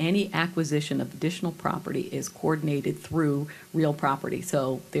 and any acquisition of additional property is coordinated through Real Property.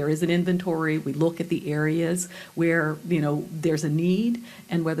 So there is an inventory. We look at the areas where, there's a need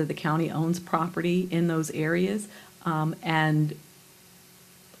and whether the county owns property in those areas. And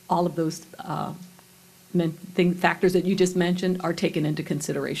all of those factors that you just mentioned are taken into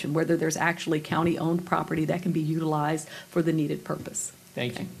consideration, whether there's actually county-owned property that can be utilized for the needed purpose.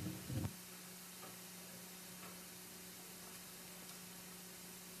 Thank you.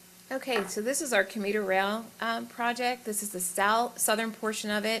 Okay, so this is our commuter rail project. This is the southern portion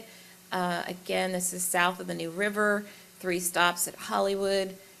of it. Again, this is south of the New River, 3 stops at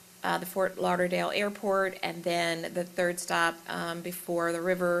Hollywood, the Fort Lauderdale Airport, and then the 3rd stop before the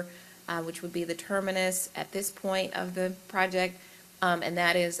river, which would be the terminus at this point of the project, and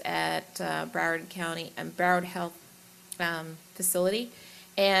that is at Broward County and Broward Health Facility.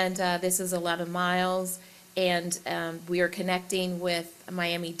 And this is 11 miles, and we are connecting with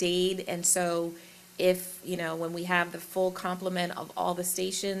Miami-Dade, and so if, when we have the full complement of all the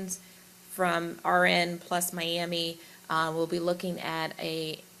stations from RN plus Miami, we'll be looking at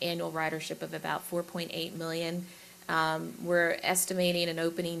a annual ridership of about 4.8 million. We're estimating an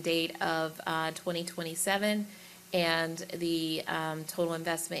opening date of 2027, and the total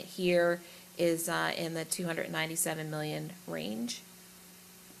investment here is in the 297 million range.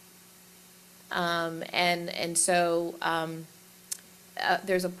 So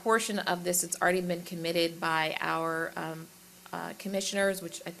there's a portion of this that's already been committed by our commissioners,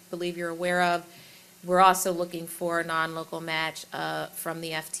 which I believe you're aware of. We're also looking for a non-local match from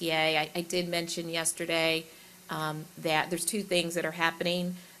the FTA. I did mention yesterday that there's 2 things that are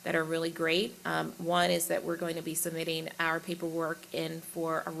happening that are really great. One is that we're going to be submitting our paperwork in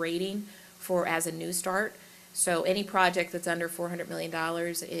for a rating as a new start. So any project that's under $400 million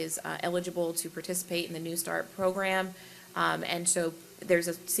is eligible to participate in the New Start program. And so there's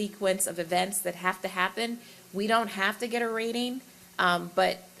a sequence of events that have to happen. We don't have to get a rating,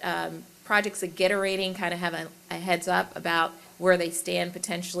 but projects that get a rating kind of have a heads up about where they stand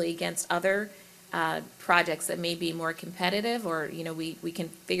potentially against other projects that may be more competitive, or we can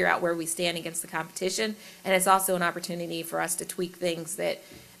figure out where we stand against the competition. And it's also an opportunity for us to tweak things that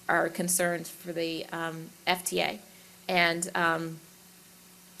are concerns for the FTA. And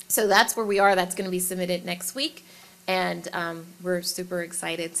so that's where we are. That's going to be submitted next week, and we're super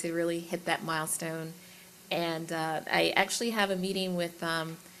excited to really hit that milestone. And I actually have a meeting with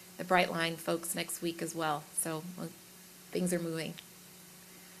the Brightline folks next week as well, so things are moving.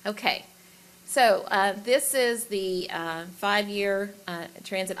 Okay. So this is the 5-year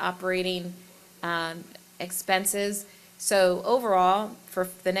transit operating expenses. So overall, for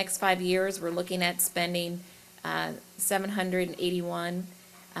the next 5 years, we're looking at spending $781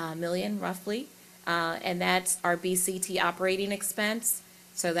 million roughly, and that's our BCT operating expense.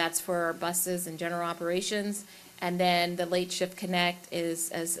 So that's for our buses and general operations. And then the Late Shift Connect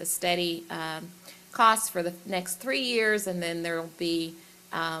is a steady costs for the next 3 years, and then there'll be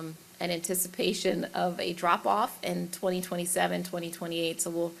an anticipation of a drop-off in 2027, 2028, so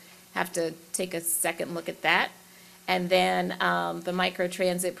we'll have to take a second look at that. And then the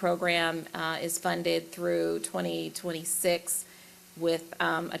microtransit program is funded through 2026 with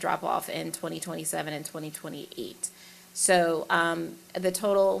a drop-off in 2027 and 2028. So the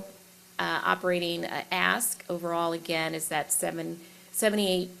total operating ask overall, again, is that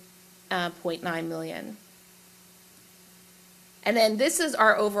 78.9 million. And then this is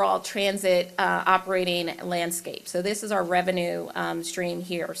our overall transit operating landscape. So this is our revenue stream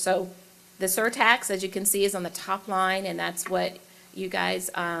here. So the surtax, as you can see, is on the top line, and that's what you guys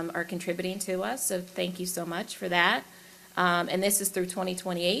are contributing to us. So thank you so much for that. And this is through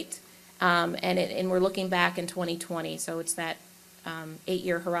 2028, and we're looking back in 2020. So it's that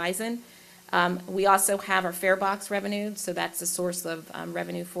 8-year horizon. We also have our fare box revenue, so that's a source of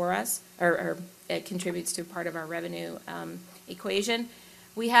revenue for us, or it contributes to part of our revenue equation.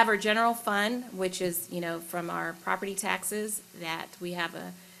 We have our general fund, which is, from our property taxes, that we have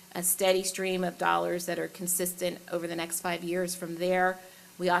a steady stream of dollars that are consistent over the next 5 years from there.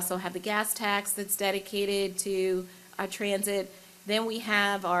 We also have the gas tax that's dedicated to our transit. Then we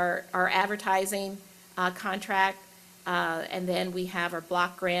have our advertising contract, and then we have our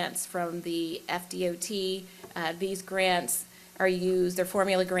block grants from the FDOT. These grants are used, they're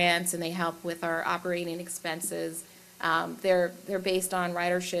formula grants, and they help with our operating expenses. They're based on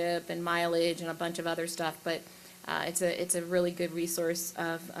ridership and mileage and a bunch of other stuff, but it's a really good resource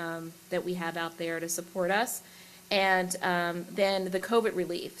that we have out there to support us. And then the COVID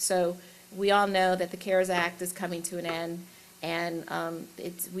relief. So we all know that the CARES Act is coming to an end, and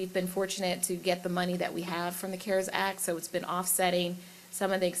we've been fortunate to get the money that we have from the CARES Act, so it's been offsetting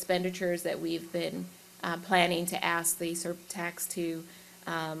some of the expenditures that we've been planning to ask the Surtax to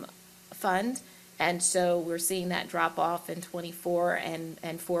fund. And so we're seeing that drop off in '24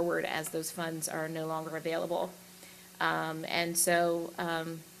 and forward as those funds are no longer available. And so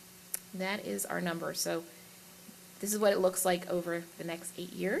that is our number. So this is what it looks like over the next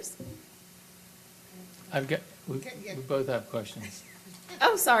 8 years. We both have questions.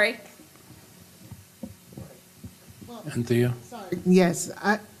 Oh, sorry. Anthea? Yes,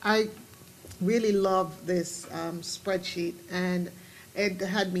 I really love this spreadsheet, and it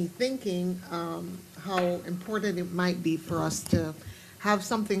had me thinking how important it might be for us to have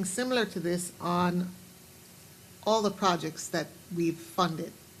something similar to this on all the projects that we've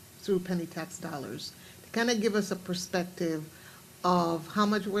funded through penny tax dollars, to kind of give us a perspective of how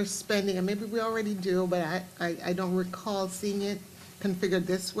much we're spending, and maybe we already do, but I don't recall seeing it configured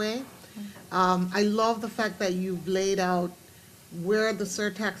this way. I love the fact that you've laid out where the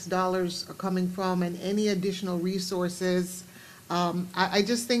surtax dollars are coming from and any additional resources. I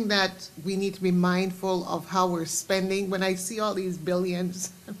just think that we need to be mindful of how we're spending. When I see all these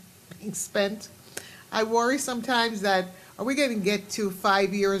billions being spent, I worry sometimes that, are we going to get to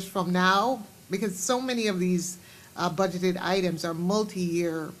 5 years from now? Because so many of these budgeted items are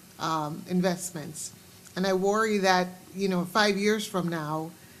multi-year investments. And I worry that, 5 years from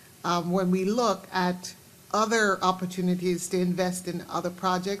now, when we look at other opportunities to invest in other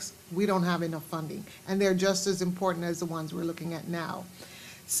projects, we don't have enough funding. And they're just as important as the ones we're looking at now.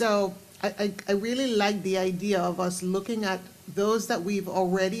 So I really like the idea of us looking at those that we've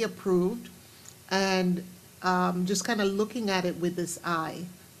already approved and just kind of looking at it with this eye.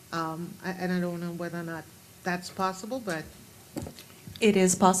 And I don't know whether or not that's possible, but. It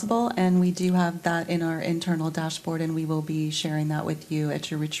is possible, and we do have that in our internal dashboard, and we will be sharing that with you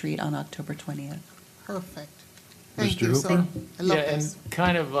at your retreat on October 20th. Perfect. Thank Mr. you. So, Hooper? I love Yeah, this. and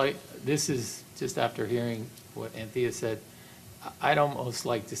kind of like, this is just after hearing what Anthea said, I'd almost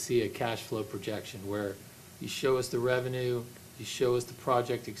like to see a cash flow projection where you show us the revenue, you show us the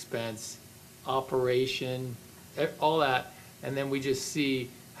project expense, operation, all that, and then we just see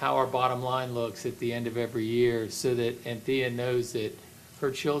how our bottom line looks at the end of every year, so that Anthea knows that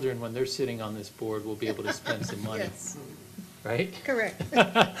her children, when they're sitting on this board, will be able to spend some money. Yes. Right? Correct.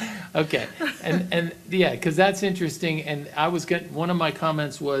 Okay, and yeah, because that's interesting, and one of my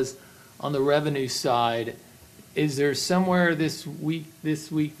comments was on the revenue side, is there somewhere this week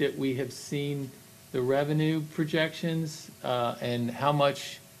that we have seen the revenue projections, and how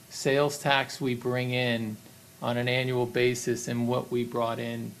much sales tax we bring in on an annual basis and what we brought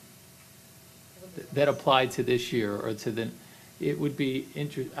in that applied to this year or to the, it would be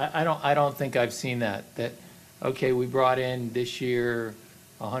I don't think I've seen that, okay, we brought in this year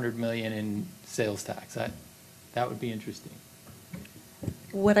 100 million in sales tax. That would be interesting.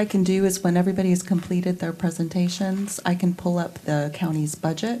 What I can do is when everybody's completed their presentations, I can pull up the county's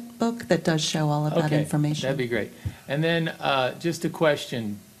budget book that does show all of that Okay, information. that'd be great. And then, just a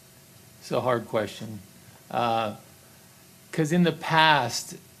question, it's a hard question. Because in the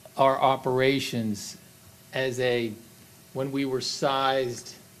past, our operations when we were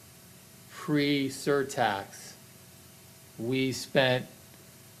sized pre-surtax,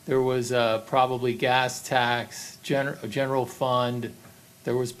 there was probably gas tax, general fund,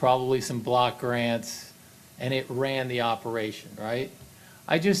 there was probably some block grants, and it ran the operation, right?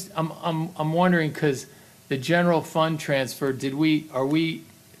 I'm wondering, because the general fund transfer, did we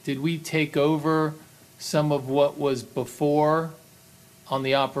take over some of what was before on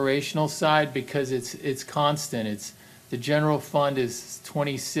the operational side? Because it's constant, the general fund is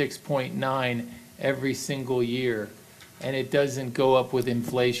 26.9 every single year, and it doesn't go up with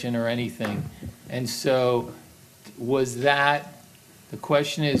inflation or anything. And so, the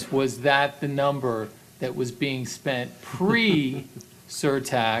question is, was that the number that was being spent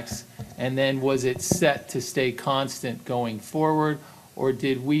pre-surtax, and then was it set to stay constant going forward? Or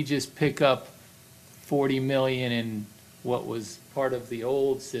did we just pick up 40 million in what was part of the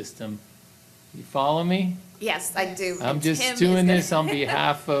old system? You follow me? Yes, I do. I'm And just Tim is doing gonna- this on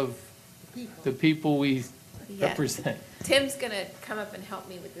behalf of the people we Yeah. represent. Tim's gonna come up and help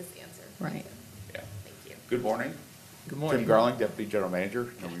me with this answer. Right. Thank you. Good morning. Good morning. Tim Garling, Deputy General Manager.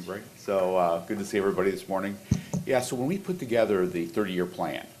 Know me, right? So, good to see everybody this morning. Yeah, so when we put together the 30-year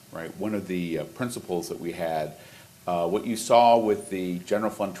plan, right, one of the principles that we had, what you saw with the general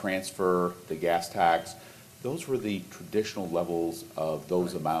fund transfer, the gas tax, those were the traditional levels of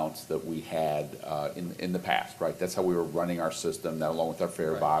those amounts that we had in the past, right? That's how we were running our system, that along with our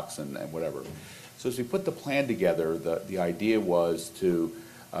fare box and whatever. So as we put the plan together, the idea was to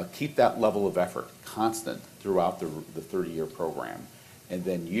keep that level of effort constant throughout the 30-year program, and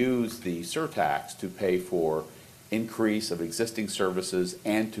then use the surtax to pay for increase of existing services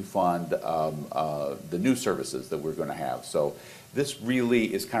and to fund the new services that we're going to have. So this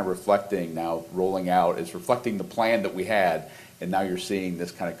really is kind of reflecting now, rolling out, is reflecting the plan that we had, and now you're seeing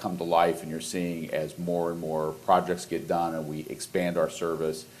this kind of come to life, and you're seeing as more and more projects get done and we expand our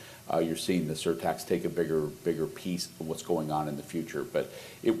service, you're seeing the surtax take a bigger piece of what's going on in the future. But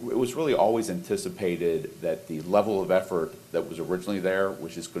it was really always anticipated that the level of effort that was originally there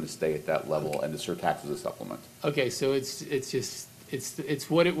was just going to stay at that level, and the surtax was a supplement. Okay, so it's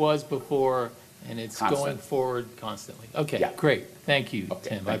what it was before, and it's going Constant. forward constantly. Okay, Yeah. great. Thank you,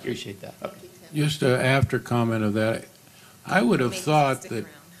 Okay, Tim. I thank you. appreciate that. Just an after comment of that, I would have Makes us thought stick that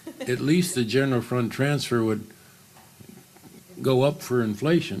around. at least the general fund transfer would go up for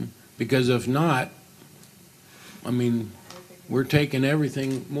inflation, because if not, I mean, we're taking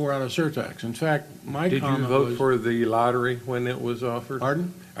everything more out of surtax. In fact, my Did you comment vote was. for the lottery when it was offered?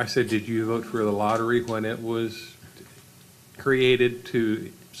 Pardon? I said, did you vote for the lottery when it was created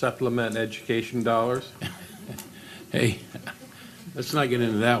to supplement education dollars? Hey, let's not get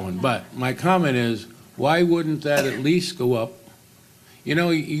into that one, but my comment is, why wouldn't that at least go up? You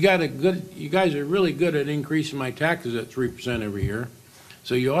know, you guys are really good at increasing my taxes at 3% every year,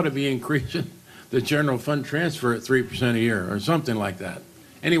 so you ought to be increasing the general fund transfer at 3% a year, or something like that.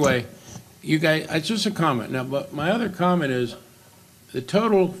 Anyway, you guys, it's just a comment. Now, but my other comment is, the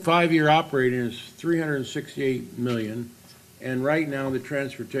total 5-year operating is 368 million, and right now the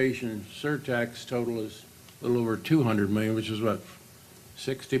transportation surtax total is a little over 200 million, which is what,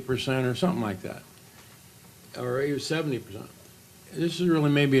 60% or something like that, or even 70%. This is really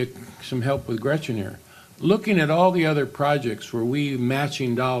maybe some help with Gretchen here. Looking at all the other projects where we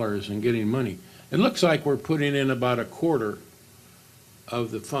matching dollars and getting money, it looks like we're putting in about a quarter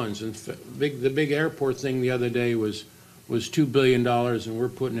of the funds. And the big airport thing the other day was $2 billion, and we're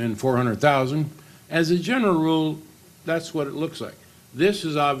putting in 400,000. As a general rule, that's what it looks like. This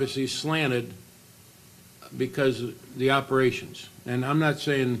is obviously slanted because of the operations. And I'm not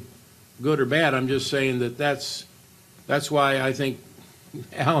saying good or bad, I'm just saying that that's why I think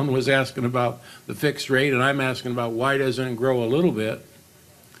Alan was asking about the fixed rate, and I'm asking about why doesn't it grow a little bit?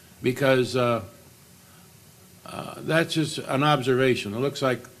 Because that's just an observation. It looks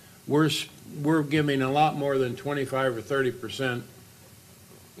like we're giving a lot more than 25 or 30%.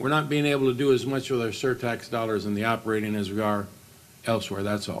 We're not being able to do as much with our surtax dollars in the operating as we are elsewhere,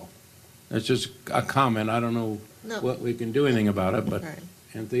 that's all. That's just a comment. I don't know No. what we can do anything about it, but, Right.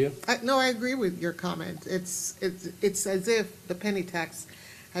 Anthea? No, I agree with your comment. It's as if the penny tax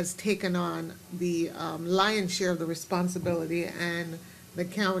has taken on the lion's share of the responsibility, and the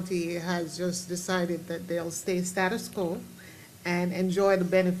county has just decided that they'll stay status quo and enjoy the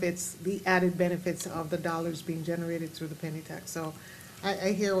benefits, the added benefits of the dollars being generated through the penny tax. So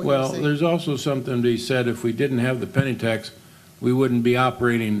I hear what you're Well, saying. there's also something to be said, if we didn't have the penny tax, we wouldn't be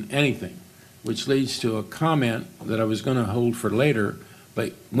operating anything, which leads to a comment that I was gonna hold for later.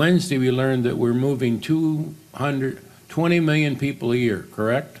 But Wednesday, we learned that we're moving 20 million people a year,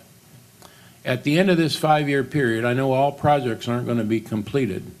 correct? At the end of this 5-year period, I know all projects aren't gonna be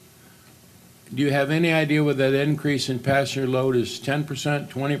completed. Do you have any idea whether that increase in passenger load is 10%,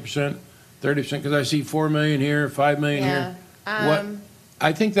 20%, 30%? Because I see 4 million here, 5 million here. What,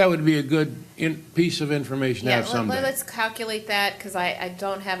 I think that would be a good piece of information to Yeah, have someday. let's calculate that, because I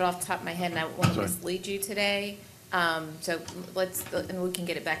don't have it off the top of my head, and I won't want to Sorry. mislead you today. So and we can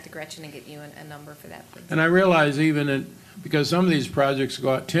get it back to Gretchen and get you a number for that, please. And I realize even because some of these projects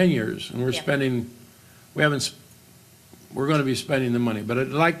go out 10 years, and we're Yeah. spending, we're going to be spending the money. But I'd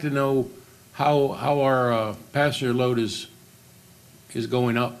like to know how our passenger load is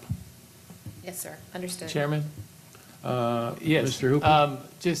going up. Yes, sir, understood. Chairman? Yes. Mr. Hooper?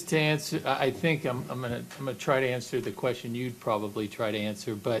 Just to answer, I think I'm gonna try to answer the question you'd probably try to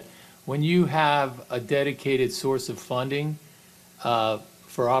answer, but when you have a dedicated source of funding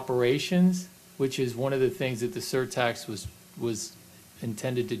for operations, which is one of the things that the surtax was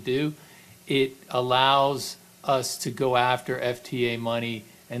intended to do, it allows us to go after FTA money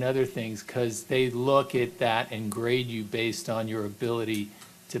and other things, because they look at that and grade you based on your ability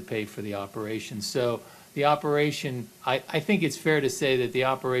to pay for the operation. So the operation, I think it's fair to say that the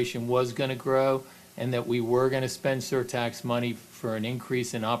operation was going to grow and that we were going to spend surtax money for an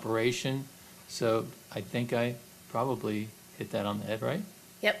increase in operation. So I think I probably hit that on the head, right?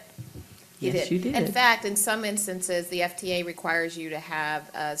 Yep. Yes, you did. In fact, in some instances, the FTA requires you to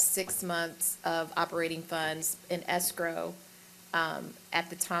have 6 months of operating funds in escrow at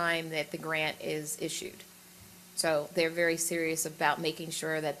the time that the grant is issued. So they're very serious about making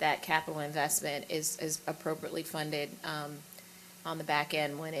sure that that capital investment is appropriately funded on the back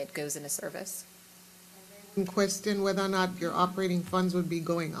end when it goes into service. Question whether or not your operating funds would be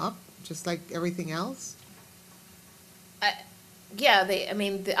going up, just like everything else? Yeah,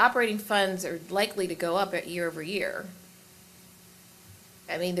 the operating funds are likely to go up year over year.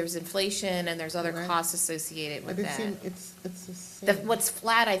 I mean, there's inflation and there's other Right. costs associated with But that. it's the same. What's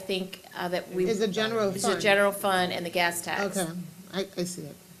flat, I think, that we. Is a general Is the fund. general fund and the gas tax. Okay, I see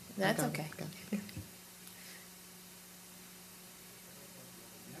it. I That's got it, okay. got it.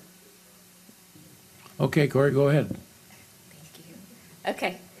 Okay, Corey, go ahead. Thank you.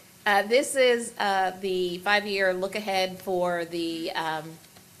 Okay. This is the 5-year look-ahead for the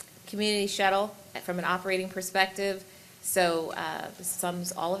community shuttle from an operating perspective. So this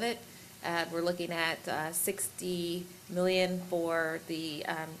sums all of it. We're looking at 60 million for the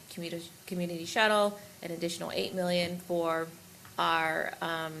community shuttle, an additional 8 million for our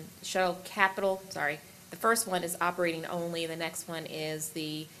shuttle capital. Sorry, the first one is operating only. The next one is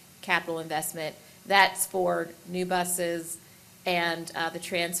the capital investment. That's for new buses and the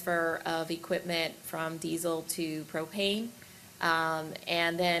transfer of equipment from diesel to propane.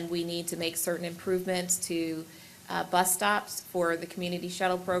 And then we need to make certain improvements to bus stops for the community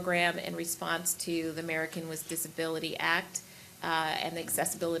shuttle program in response to the American with Disability Act and the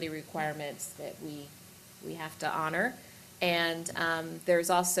accessibility requirements that we have to honor. And there's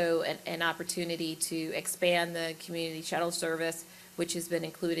also an opportunity to expand the community shuttle service, which has been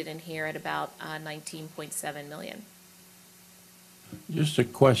included in here at about 19.7 million. Just a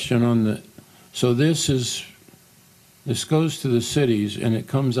question on so this goes to the cities and it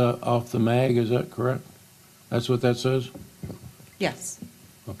comes out off the MAG, is that correct? That's what that says? Yes,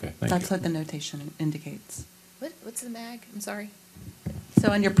 Okay, thank that's you. what the notation indicates. What's the MAG? I'm sorry. So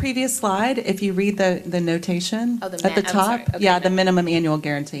on your previous slide, if you read the notation Oh, the at the I'm sorry. top, Okay, yeah, the no. minimum annual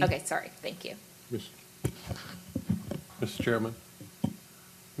guarantee. Okay, sorry. Thank you. Mr. Chairman?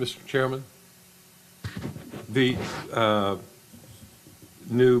 Mr. Chairman? The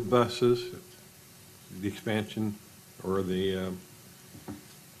new buses, the expansion or the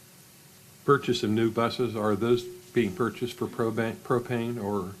purchase of new buses, are those being purchased for propane,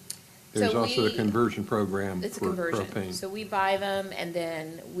 or there's So also a we- conversion program It's a for conversion. propane? So we buy them and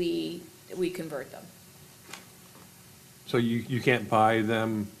then we convert them. So you can't buy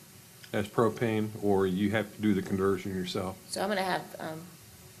them as propane, or you have to do the conversion yourself? So I'm going to have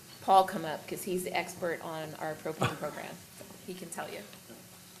Paul come up because he's the expert on our propane program. He can tell you.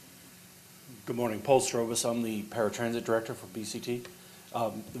 Good morning, Paul Strobus. I'm the paratransit director for BCT.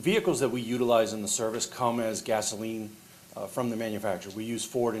 The vehicles that we utilize in the service come as gasoline from the manufacturer. We use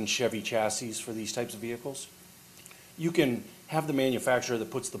Ford and Chevy chassis for these types of vehicles. You can have the manufacturer that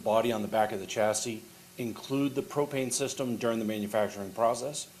puts the body on the back of the chassis include the propane system during the manufacturing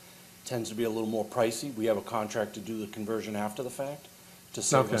process. Tends to be a little more pricey. We have a contract to do the conversion after the fact. to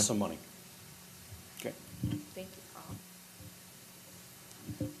save Okay. us some money. Okay. Thank you, Paul.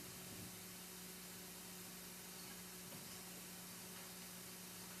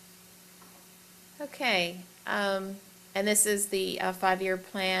 Okay, and this is the five-year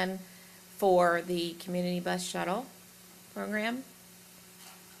plan for the community bus shuttle program.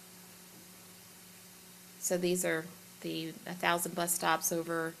 So these are the 1,000 bus stops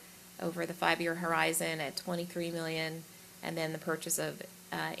over the five-year horizon at 23 million, and then the purchase of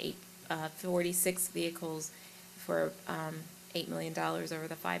 46 vehicles for $8 million over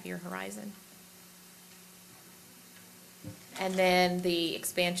the five-year horizon. And then the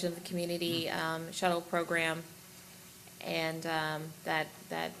expansion of the community shuttle program, and that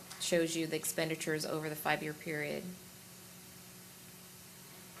shows you the expenditures over the five-year period.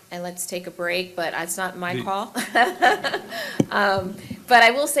 And let's take a break, but it's not my call. But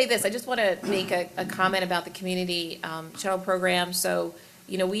I will say this, I just want to make a comment about the community shuttle program. So,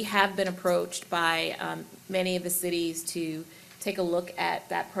 you know, we have been approached by many of the cities to take a look at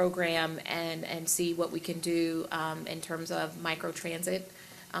that program and see what we can do in terms of microtransit.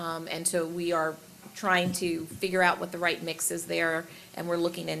 And so we are trying to figure out what the right mix is there, and we're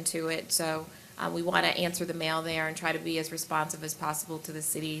looking into it. So we want to answer the mail there and try to be as responsive as possible to the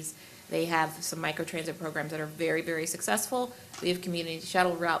cities. They have some microtransit programs that are very, very successful. We have community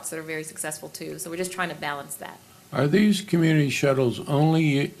shuttle routes that are very successful too. So we're just trying to balance that. Are these community shuttles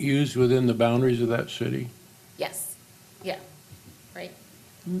only used within the boundaries of that city? Yes, yeah, right.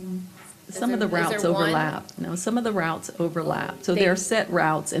 Some of the Is there routes one? overlap. No, some of the routes overlap. So They- there are set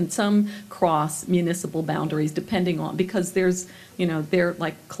routes, and some cross municipal boundaries depending on, because there's, you know, they're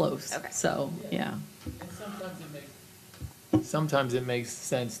like close. Okay. So, yeah. Sometimes it makes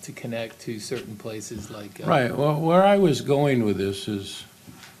sense to connect to certain places like. Right, well, where I was going with this is,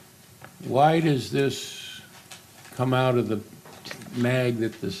 why does this come out of the MAG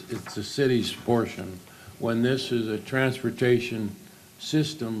that this, it's the city's portion, when this is a transportation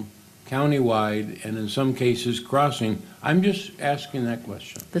system countywide and in some cases crossing? I'm just asking that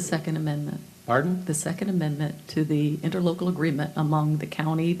question. The Second Amendment. Pardon? The Second Amendment to the interlocal agreement among the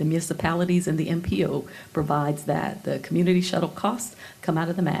county, the municipalities, and the MPO provides that the community shuttle costs come out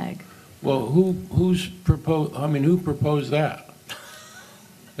of the MAG. Well, who proposed that?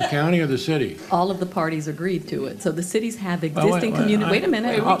 The county or the city? All of the parties agreed to it. So the cities have wait, existing community, wait a minute.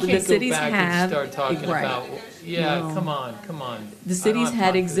 Wait, we All- can't The go cities back and have. start talking right. about, yeah, No. come on. The I cities don't have had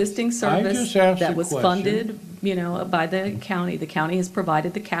time for this. existing service just asked that a was question. funded, you know, by the county. The county has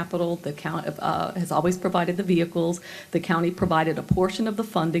provided the capital, the county has always provided the vehicles. The county provided a portion of the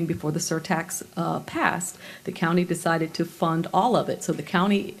funding before the surtax passed. The county decided to fund all of it, so the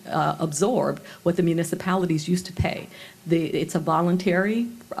county absorbed what the municipalities used to pay. It's a voluntary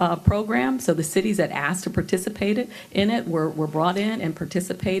program, so the cities that asked to participate in it were brought in and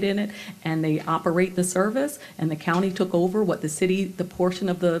participate in it, and they operate the service, and the county took over what the portion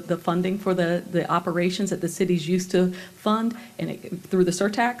of the funding for the operations that the cities used to fund, and through the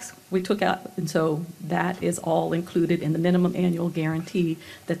surtax, we took out, and so that is all included in the minimum annual guarantee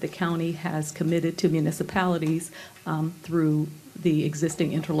that the county has committed to municipalities through the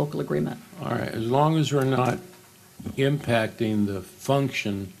existing interlocal agreement. All right, as long as we're not impacting the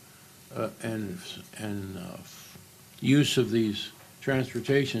function and use of these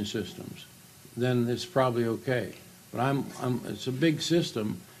transportation systems, then it's probably okay. But it's a big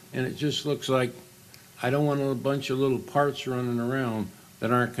system, and it just looks like, I don't want a bunch of little parts running around that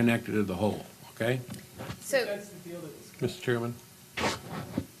aren't connected to the whole, okay? So, Mr. Chairman? Mr.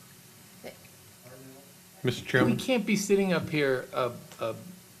 We Chairman? can't be sitting up here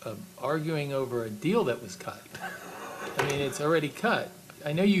arguing over a deal that was cut. I mean, it's already cut.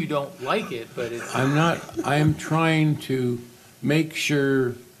 I know you don't like it, but it's. I am trying to make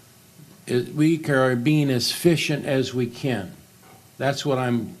sure we are being as efficient as we can. That's what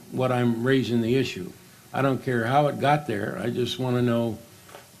I'm raising the issue. I don't care how it got there, I just want to know,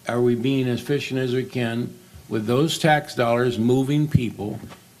 are we being as efficient as we can with those tax dollars moving people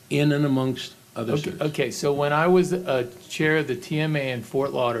in and amongst other cities? Okay, so when I was chair of the TMA in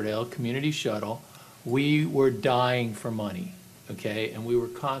Fort Lauderdale, Community Shuttle, we were dying for money, okay? And we were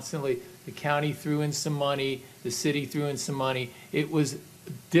constantly, the county threw in some money, the city threw in some money. It was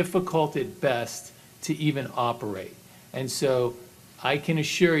difficult at best to even operate. And so I can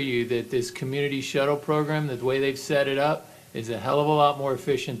assure you that this Community Shuttle program, the way they've set it up, is a hell of a lot more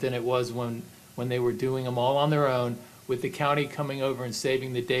efficient than it was when they were doing them all on their own, with the county coming over and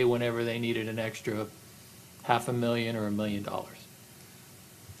saving the day whenever they needed an extra $500,000 or $1 million.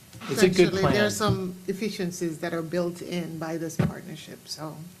 It's a good Essentially, plan. there are some efficiencies that are built in by this partnership,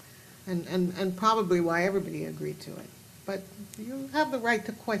 so, and probably why everybody agreed to it. but you have the right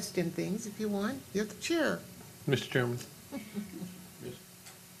to question things if you want. You're the chair. Mr. Chairman,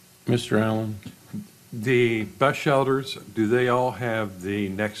 Mr. Allen? the bus shelters, do they all have the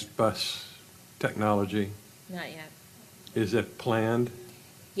next bus technology? Not yet. Is it planned?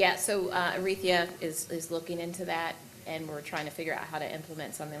 Yeah, so Aretha is looking into that, and we're trying to figure out how to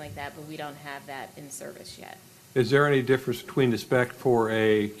implement something like that, but we don't have that in service yet. Is there any difference between the spec for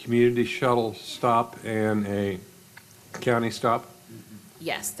a community shuttle stop and a county stop?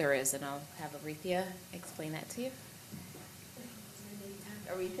 Yes, there is, and I'll have Aretha explain that to you.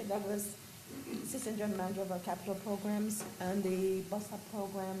 Aretha Douglas, Assistant General Manager of our capital programs, and the bus stop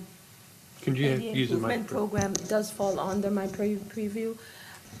program. Can you and the use the improvement microphone? program does fall under my preview.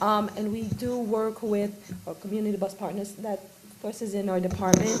 And we do work with our community bus partners that, of course, is in our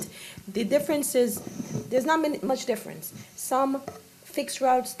department. The difference is, there's not much difference. Some fixed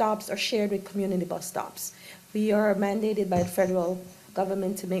route stops are shared with community bus stops. We are mandated by the federal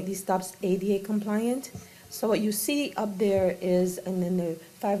government to make these stops ADA compliant. So what you see up there is, and then the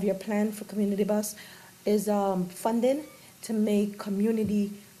 5-year plan for community bus is funding to make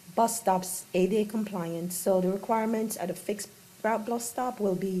community bus stops ADA compliant. So the requirements at a fixed route bus stop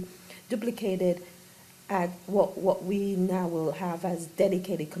will be duplicated at what we now will have as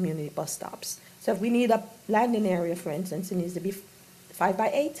dedicated community bus stops. So if we need a landing area, for instance, it needs to be 5 by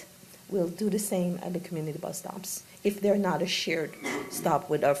 8, we'll do the same at the community bus stops, if they're not a shared stop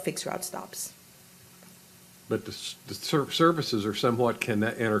with our fixed route stops. But the services are somewhat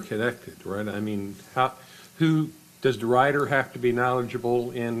interconnected, right? I mean, does the rider have to be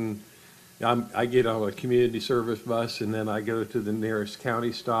knowledgeable in, I get on a community service bus and then I go to the nearest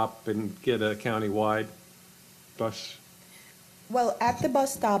county stop and get a county-wide bus? Well, at the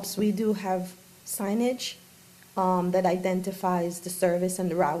bus stops, we do have signage that identifies the service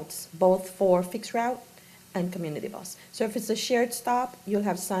and the routes, both for fixed route and community bus. So if it's a shared stop, you'll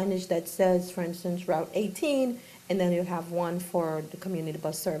have signage that says, for instance, Route 18, and then you'll have one for the community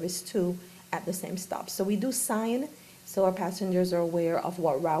bus service too at the same stop. So we do sign, so our passengers are aware of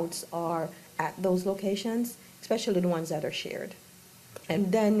what routes are at those locations, especially the ones that are shared.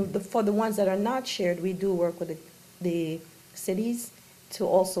 And then for the ones that are not shared, we do work with the cities to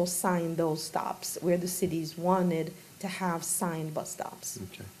also sign those stops where the cities wanted to have signed bus stops.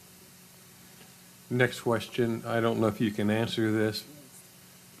 Okay. Next question, I don't know if you can answer this.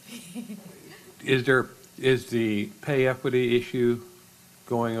 Is the pay equity issue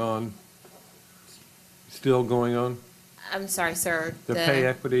going on, still going on? I'm sorry, sir. The pay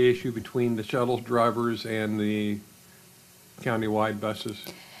equity issue between the shuttle drivers and the countywide buses? Is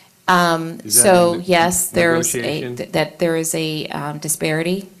that So, in yes, there's negotiation? there is a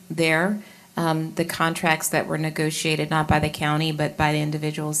disparity there. The contracts that were negotiated, not by the county, but by the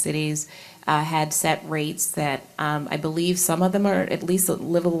individual cities, had set rates that I believe some of them are at least a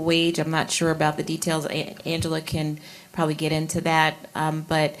livable wage. I'm not sure about the details. Angela can probably get into that.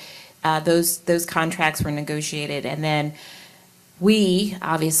 But those contracts were negotiated. And then we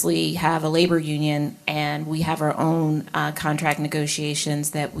obviously have a labor union, and we have our own contract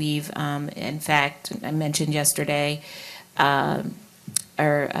negotiations that we've, in fact, I mentioned yesterday,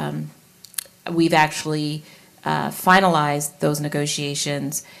 we've actually finalized those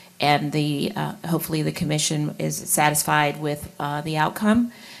negotiations, and hopefully the commission is satisfied with the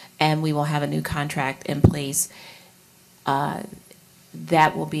outcome, and we will have a new contract in place.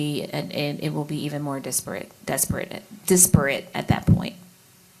 That will be, and it will be even more disparate at that point.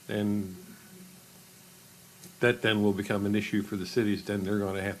 And that then will become an issue for the cities, then they're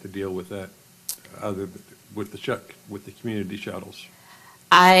going to have to deal with that, with the community shuttles.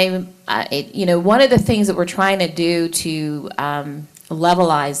 One of the things that we're trying to do to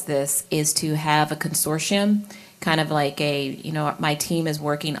levelize this is to have a consortium, kind of like my team is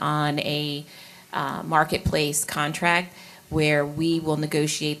working on a marketplace contract where we will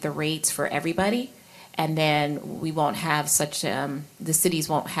negotiate the rates for everybody, and then we won't have the cities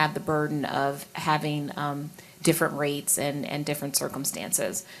won't have the burden of having different rates and different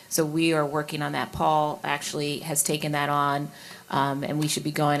circumstances. So we are working on that. Paul actually has taken that on, and we should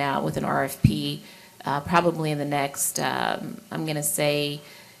be going out with an RFP probably in the next, I'm going to say,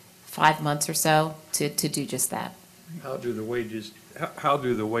 5 months or so to do just that. How do the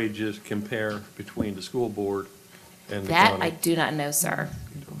wages compare between the school board and the That county? I do not know, sir.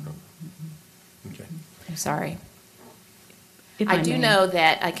 You don't know. Okay. I'm sorry. If I do may. know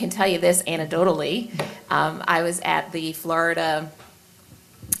that, I can tell you this anecdotally. I was at the Florida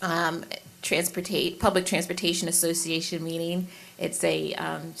Public Transportation Association meeting. It's a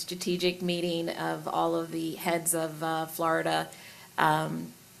strategic meeting of all of the heads of Florida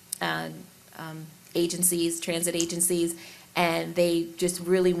agencies, transit agencies, and they just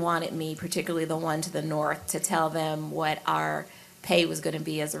really wanted me, particularly the one to the north, to tell them what our pay was going to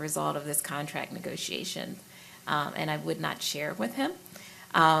be as a result of this contract negotiation. And I would not share with him.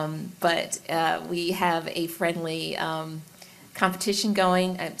 But we have a friendly competition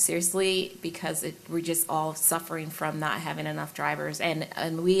going, seriously, because we're just all suffering from not having enough drivers.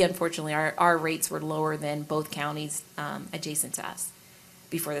 And we, unfortunately, our rates were lower than both counties adjacent to us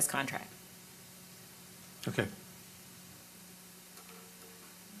before this contract. Okay.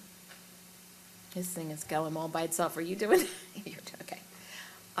 This thing is going all by itself. Are you doing it? Okay.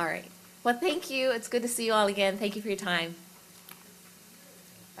 All right. Well, thank you. It's good to see you all again. Thank you for your time.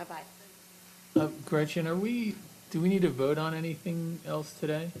 Bye-bye. Gretchen, do we need to vote on anything else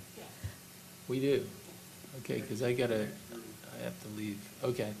today? We do. Okay, because I have to leave.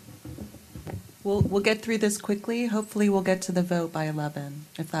 Okay. We'll get through this quickly. Hopefully, we'll get to the vote by 11,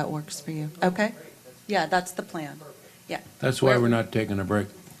 if that works for you. Okay? Yeah, that's the plan. Yeah. That's why we're not taking a break.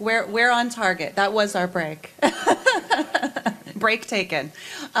 We're on target. That was our break. Break taken.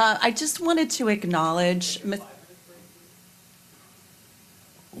 I just wanted to acknowledge,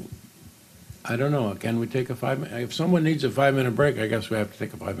 I don't know, can we take a 5-minute, if someone needs a 5-minute break, I guess we have to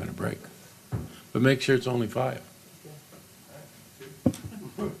take a 5-minute break. But make sure it's only 5.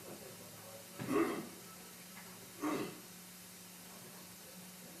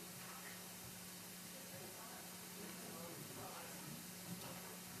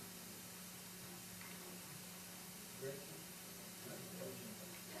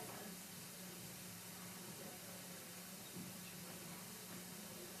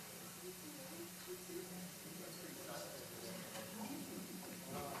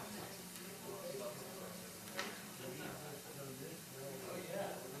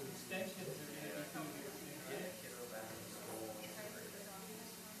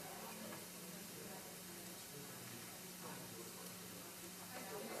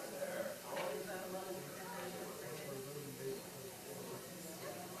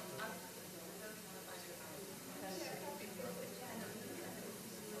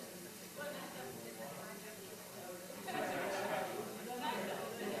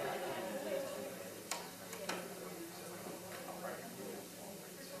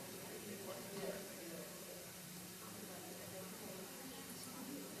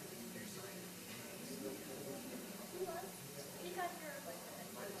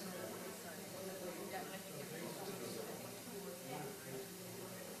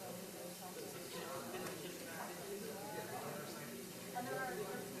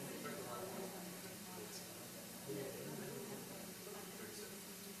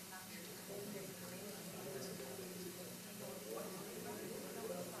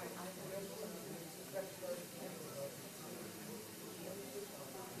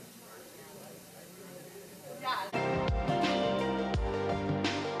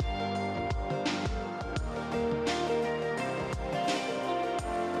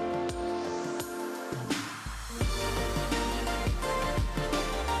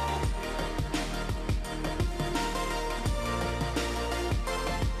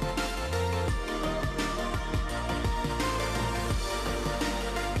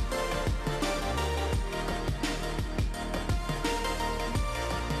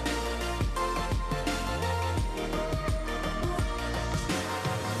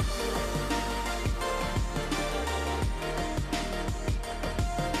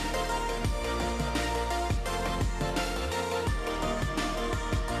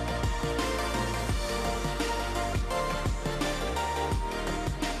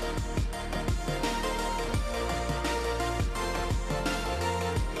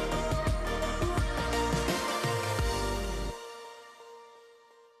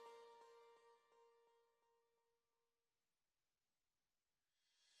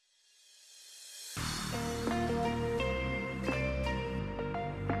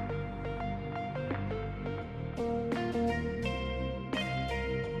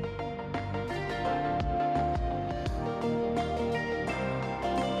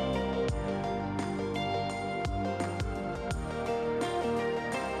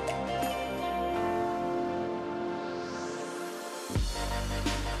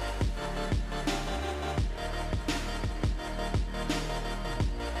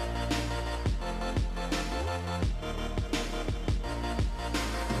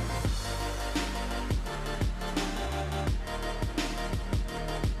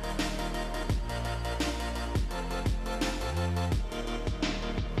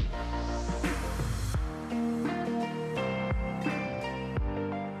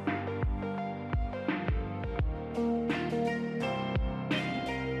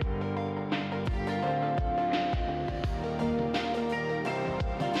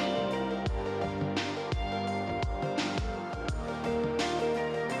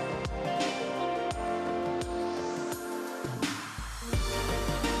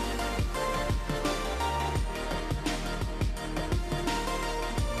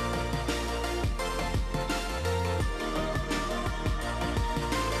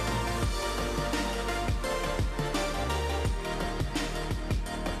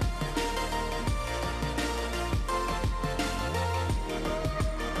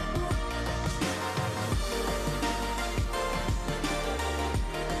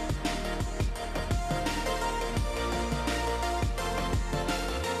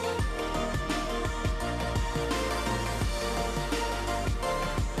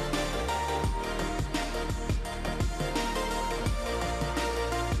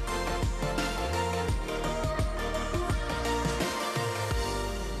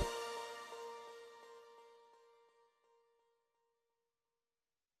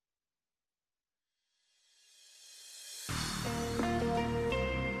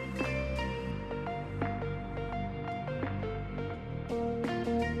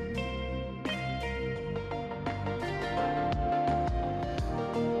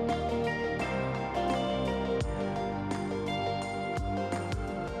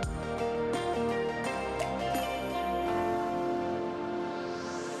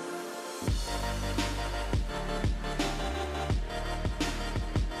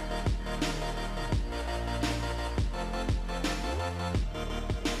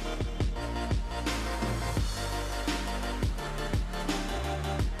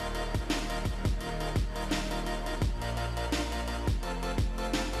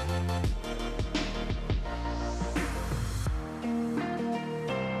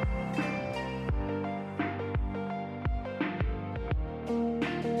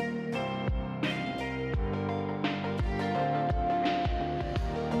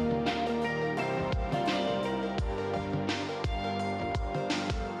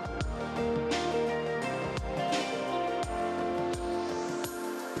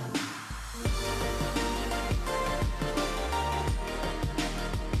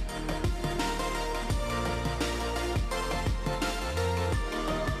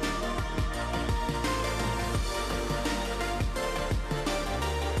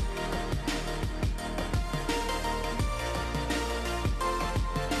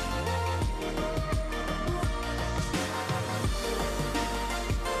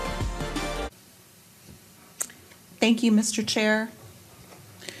 Thank you, Mr. Chair.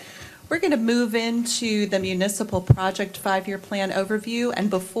 We're going to move into the municipal project five-year plan overview. And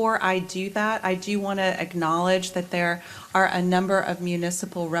before I do that, I do want to acknowledge that there are a number of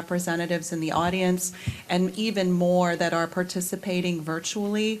municipal representatives in the audience and even more that are participating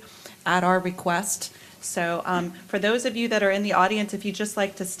virtually at our request. So for those of you that are in the audience, if you'd just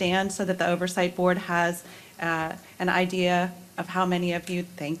like to stand so that the Oversight Board has an idea of how many of you,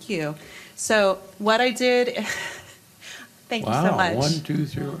 thank you. So what I did, thank you so much. Wow, 1, 2,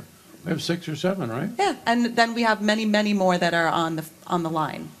 3, we have 6 or 7, right? Yeah, and then we have many, many more that are on the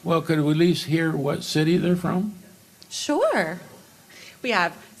line. Well, could we at least hear what city they're from? Sure. We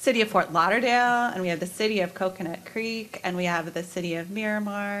have City of Fort Lauderdale, and we have the City of Coconut Creek, and we have the City of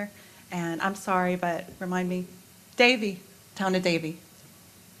Miramar, and I'm sorry, but remind me, Davie, Town of Davie.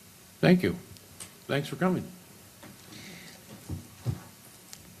 Thank you. Thanks for coming.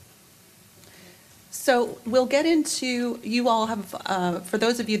 So we'll get into, you all have, for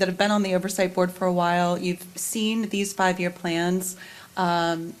those of you that have been on the Oversight Board for a while, you've seen these five-year plans.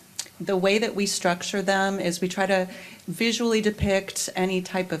 The way that we structure them is we try to visually depict any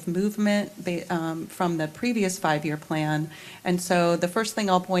type of movement from the previous five-year plan. And so the first thing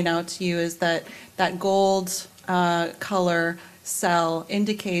I'll point out to you is that that gold color cell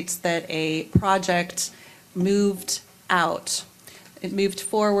indicates that a project moved out. It moved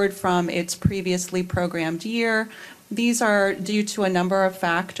forward from its previously programmed year. These are due to a number of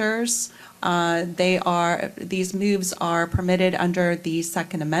factors. These moves are permitted under the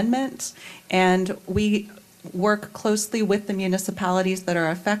Second Amendment, and we work closely with the municipalities that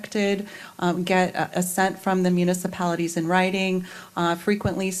are affected, get assent from the municipalities in writing.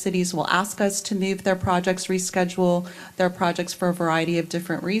 Frequently, cities will ask us to move their projects, reschedule their projects for a variety of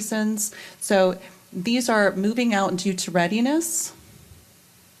different reasons. So these are moving out due to readiness.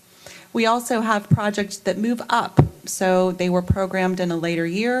 We also have projects that move up. So they were programmed in a later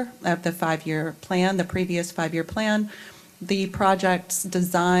year of the five-year plan, the previous five-year plan. The project's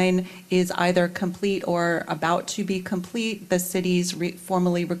design is either complete or about to be complete. The cities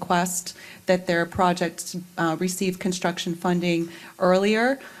formally request that their projects receive construction funding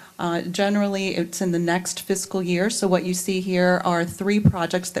earlier. Generally, it's in the next fiscal year. So what you see here are 3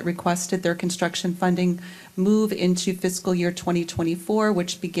 projects that requested their construction funding move into fiscal year 2024,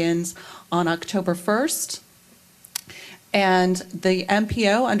 which begins on October 1st. And the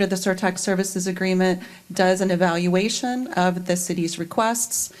MPO, under the Surtax Services Agreement, does an evaluation of the city's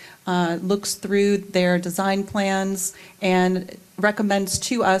requests, looks through their design plans, and recommends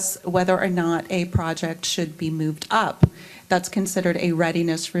to us whether or not a project should be moved up. That's considered a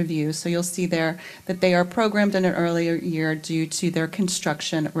readiness review. So you'll see there that they are programmed in an earlier year due to their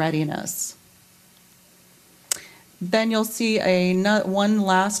construction readiness. Then you'll see one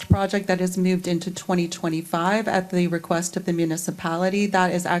last project that is moved into 2025 at the request of the municipality.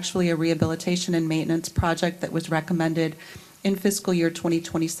 That is actually a rehabilitation and maintenance project that was recommended in fiscal year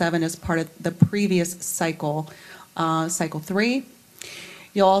 2027 as part of the previous cycle, cycle 3.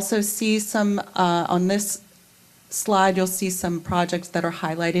 You'll also see some, on this slide, you'll see some projects that are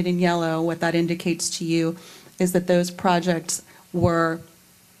highlighted in yellow. What that indicates to you is that those projects were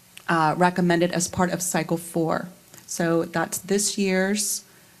recommended as part of cycle 4. So that's this year's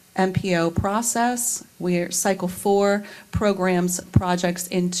MPO process, where cycle 4 programs projects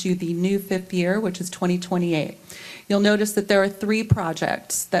into the new 5th year, which is 2028. You'll notice that there are 3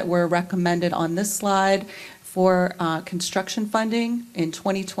 projects that were recommended on this slide for construction funding in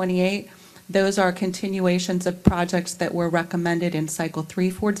 2028. Those are continuations of projects that were recommended in cycle 3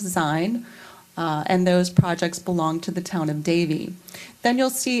 for design, and those projects belong to the town of Davie. Then you'll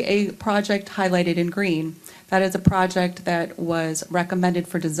see a project highlighted in green. That is a project that was recommended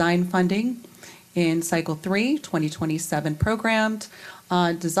for design funding in cycle 3, 2027 programmed,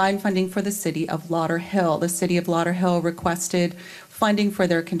 design funding for the city of Lauderhill. The city of Lauderhill requested funding for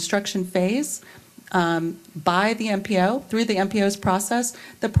their construction phase by the MPO. Through the MPO's process,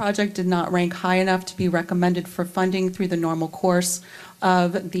 the project did not rank high enough to be recommended for funding through the normal course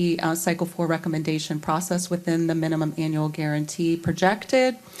of the cycle 4 recommendation process within the minimum annual guarantee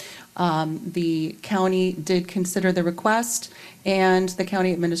projected. The county did consider the request, and the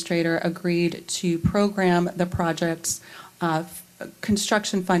county administrator agreed to program the project's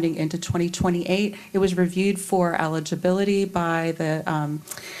construction funding into 2028. It was reviewed for eligibility by the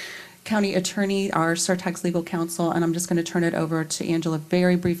county attorney, our Surtax legal counsel, and I'm just going to turn it over to Angela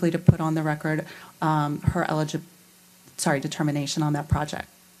very briefly to put on the record her determination on that project.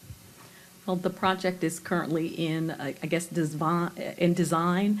 Well, the project is currently in, I guess, in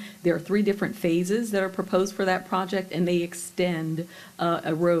design. There are 3 different phases that are proposed for that project, and they extend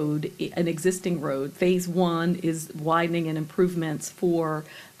a road, an existing road. Phase 1 is widening and improvements for,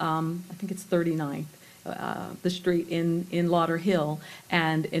 I think it's 39th, the street in Lauderhill,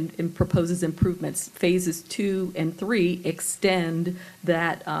 and proposes improvements. Phases 2 and 3 extend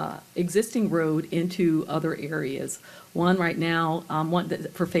that existing road into other areas. One right now,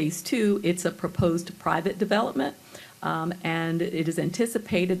 for Phase 2, it's a proposed private development, and it is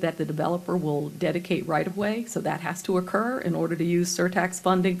anticipated that the developer will dedicate right-of-way, so that has to occur in order to use surtax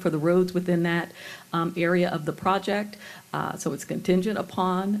funding for the roads within that area of the project. So it's contingent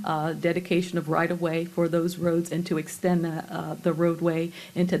upon dedication of right-of-way for those roads and to extend the roadway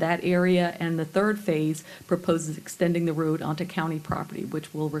into that area. And the 3rd phase proposes extending the road onto county property,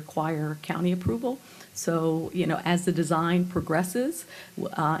 which will require county approval. So, as the design progresses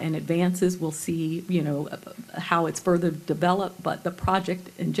and advances, we'll see, how it's further developed. But the project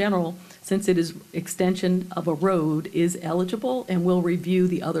in general, since it is extension of a road, is eligible, and we'll review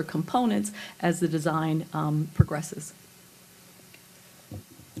the other components as the design progresses.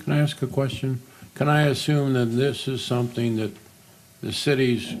 Can I ask a question? Can I assume that this is something that the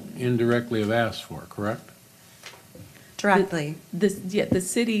cities indirectly have asked for, correct? Directly. The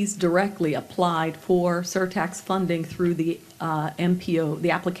cities directly applied for surtax funding through the MPO, the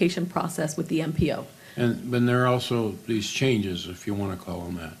application process with the MPO. But there are also these changes, if you want to call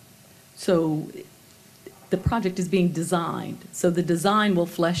them that. So the project is being designed, so the design will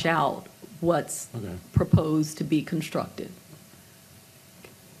flesh out what's proposed to be constructed.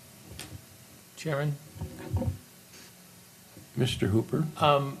 Chairman? Mr. Hooper?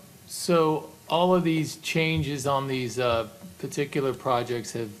 So all of these changes on these particular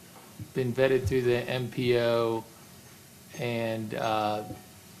projects have been vetted through the MPO and have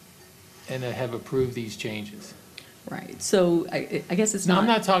approved these changes. Right, so I guess it's No, not. I'm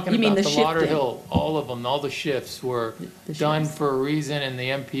not talking you mean about the shifting. Lauderhill, all of them, all the shifts were The done shifts. for a reason, and the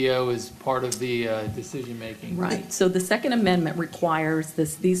MPO is part of the decision-making. Right, so the Second Amendment requires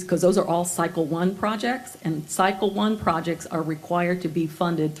these, because those are all Cycle 1 projects, and Cycle 1 projects are required to be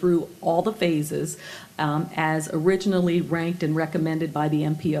funded through all the phases as originally ranked and recommended by the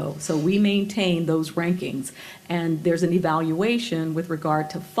MPO. So we maintain those rankings, and there's an evaluation with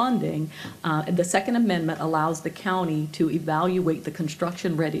regard to funding. The Second Amendment allows the county to evaluate the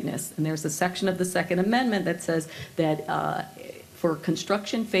construction readiness, and there's a section of the Second Amendment that says that for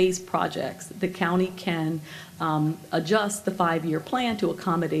construction phase projects, the county can adjust the 5-year plan to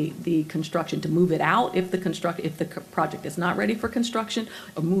accommodate the construction, to move it out if the project is not ready for construction,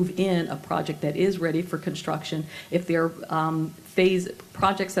 or move in a project that is ready for construction. If there are phase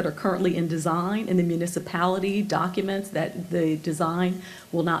projects that are currently in design and the municipality documents that the design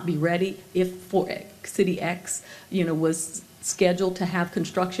will not be ready, if for City X, was scheduled to have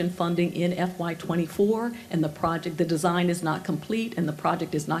construction funding in FY24 and the design is not complete and the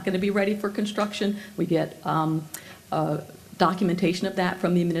project is not going to be ready for construction, we get documentation of that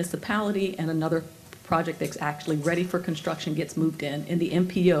from the municipality, and another project that's actually ready for construction gets moved in, and the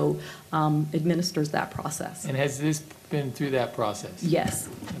MPO administers that process. And has this been through that process? Yes.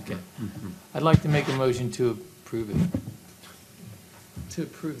 Okay. I'd like to make a motion to approve it, to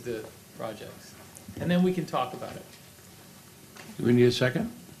approve the projects, and then we can talk about it. Do we need a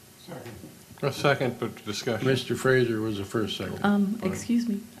second? A second, but discussion. Mr. Fraser was the first second. Excuse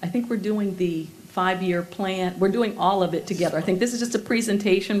me, I think we're doing the 5-year plan, we're doing all of it together. I think this is just a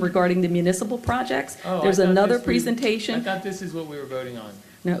presentation regarding the municipal projects. Oh, There's I thought another I presentation. thought this is what we were voting on.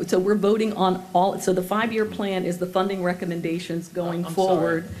 No, so we're voting on all, so the 5-year plan is the funding recommendations going I'm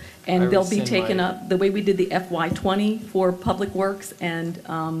forward. sorry. I And they'll be rescind taken my- up, the way we did the FY20 for Public Works and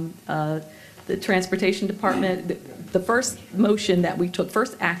the Transportation Department. The first motion that we took,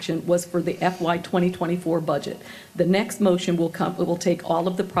 first action, was for the FY 2024 budget. The next motion will take all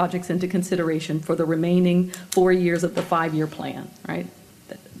of the projects into consideration for the remaining 4 years of the 5-year plan, right?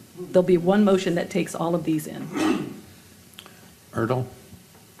 There'll be one motion that takes all of these in. Erdl?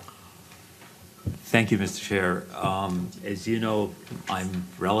 Thank you, Mr. Chair. As you know, I'm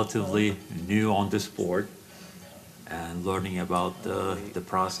relatively new on this board and learning about the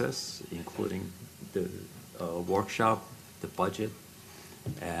process, including the workshop, the budget,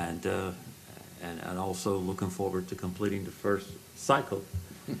 and also looking forward to completing the first cycle.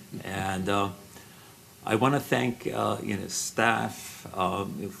 And I want to thank staff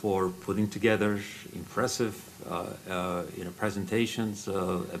for putting together impressive presentations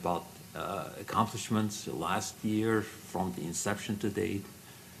about accomplishments last year from the inception to date,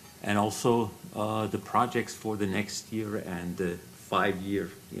 and also the projects for the next year and the 5-year,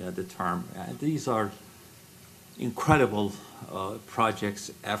 the term. These are incredible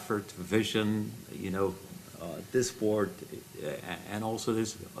projects, effort, vision, this board and also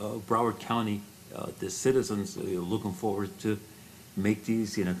this Broward County, the citizens looking forward to make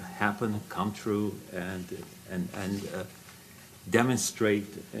these, happen, come true, and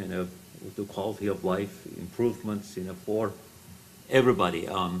demonstrate, the quality of life improvements, for everybody.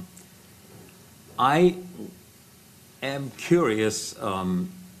 I am curious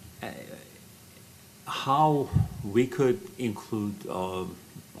how we could include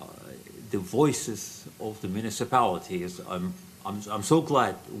the voices of the municipalities. I'm so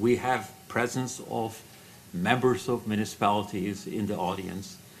glad we have presence of members of municipalities in the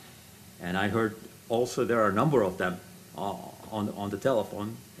audience, and I heard also there are a number of them on the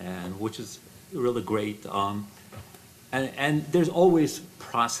telephone, and which is really great. And there's always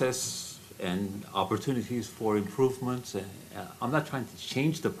process and opportunities for improvements. And I'm not trying to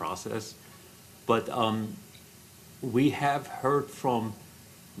change the process, but we have heard from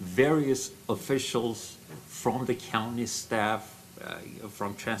various officials, from the county staff,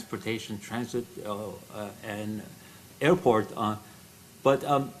 from transportation, transit, and airport, but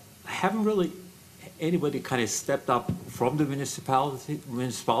haven't really anybody kind of stepped up from the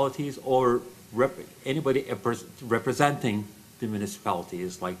municipalities or anybody representing the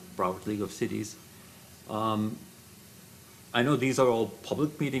municipalities, like Broward League of Cities. I know these are all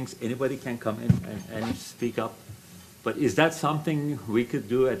public meetings, anybody can come in and speak up, but is that something we could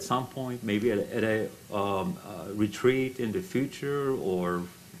do at some point, maybe at a retreat in the future, or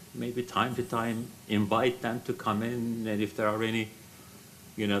maybe time to time invite them to come in, and if there are any,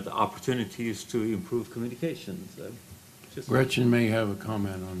 the opportunities to improve communications? Gretchen may have a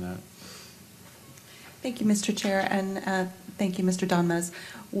comment on that. Thank you, Mr. Chair, and thank you, Mr. Donmez.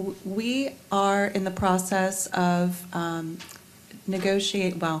 We are in the process of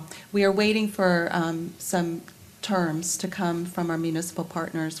we are waiting for some terms to come from our municipal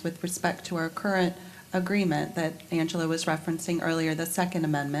partners with respect to our current agreement that Angela was referencing earlier, the Second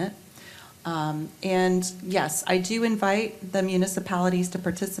Amendment. And yes, I do invite the municipalities to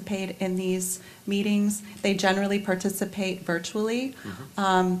participate in these meetings. They generally participate virtually.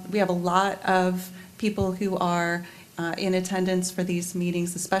 We have a lot of people who are in attendance for these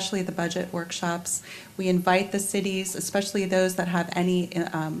meetings, especially the budget workshops. We invite the cities, especially those that have any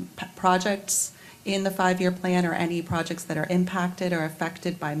projects in the 5-year plan or any projects that are impacted or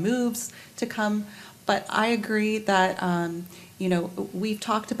affected by moves, to come. But I agree that, we've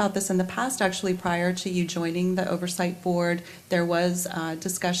talked about this in the past, actually, prior to you joining the Oversight Board. There was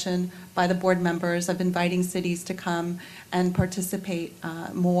discussion by the board members of inviting cities to come and participate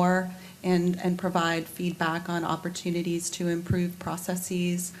more and provide feedback on opportunities to improve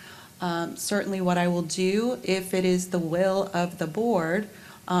processes. Certainly what I will do, if it is the will of the board,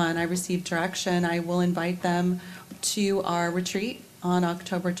 and I receive direction, I will invite them to our retreat on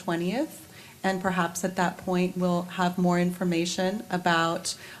October 20th. And perhaps at that point, we'll have more information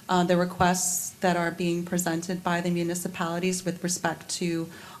about the requests that are being presented by the municipalities with respect to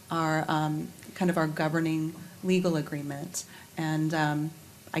our our governing legal agreement. And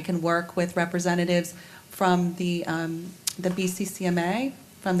I can work with representatives from the BCCMA,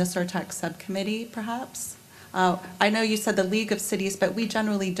 from the Surtax subcommittee, perhaps. I know you said the League of Cities, but we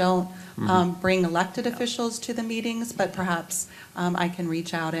generally don't bring elected officials to the meetings, but perhaps I can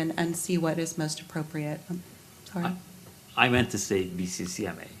reach out and see what is most appropriate. Sorry. I meant to say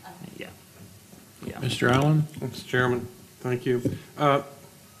BCCMA, yeah. Mr. Allen? Mr. Chairman, thank you.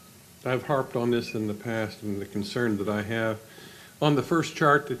 I've harped on this in the past, and the concern that I have. On the first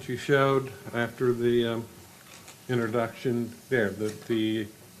chart that you showed after the introduction there, the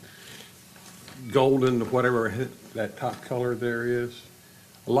golden, whatever that top color there is,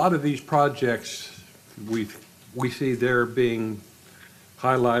 a lot of these projects we see they're being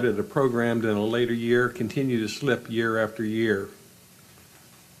highlighted or programmed in a later year, continue to slip year after year.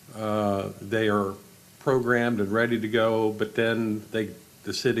 They are programmed and ready to go, but then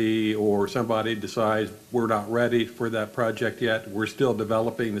the city or somebody decides we're not ready for that project yet, we're still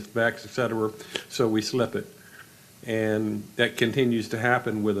developing the specs, et cetera, so we slip it. And that continues to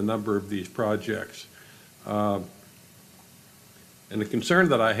happen with a number of these projects. And the concern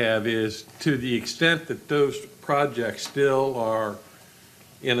that I have is, to the extent that those projects still are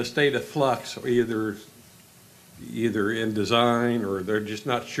in a state of flux, or either in design, or they're just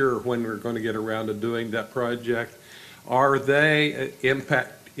not sure when we're going to get around to doing that project,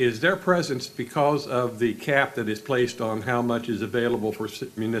 is their presence because of the cap that is placed on how much is available for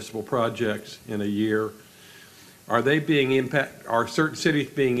municipal projects in a year? Are certain cities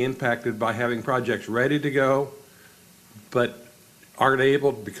being impacted by having projects ready to go, but aren't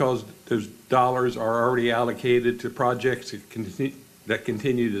able, because those dollars are already allocated to projects that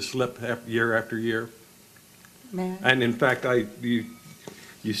continue to slip year after year? May I? And in fact, you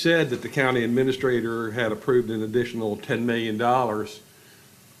said that the county administrator had approved an additional $10 million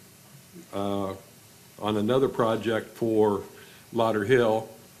on another project for Lauderhill.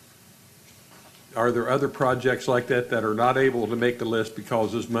 Are there other projects like that that are not able to make the list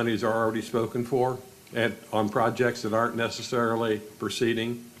because those monies are already spoken for and on projects that aren't necessarily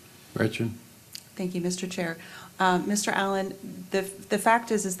proceeding? Gretchen? Thank you, Mr. Chair. Mr. Allen, the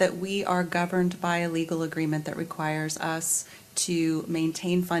fact is that we are governed by a legal agreement that requires us to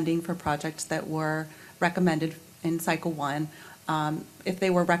maintain funding for projects that were recommended in cycle one. If they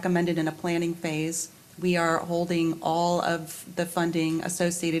were recommended in a planning phase, we are holding all of the funding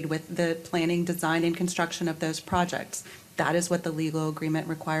associated with the planning, design, and construction of those projects. That is what the legal agreement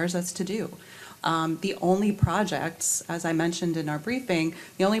requires us to do. The only projects, as I mentioned in our briefing,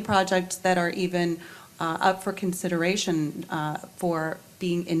 the only projects that are even up for consideration for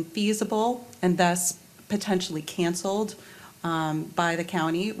being infeasible and thus potentially canceled by the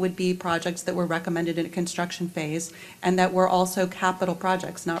county would be projects that were recommended in a construction phase and that were also capital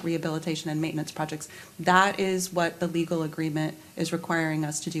projects, not rehabilitation and maintenance projects. That is what the legal agreement is requiring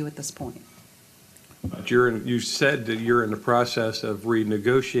us to do at this point. But you said that you're in the process of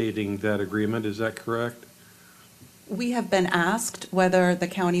renegotiating that agreement, is that correct? We have been asked whether the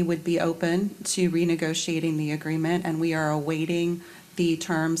county would be open to renegotiating the agreement, and we are awaiting the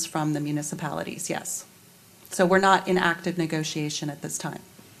terms from the municipalities, yes. So we're not in active negotiation at this time.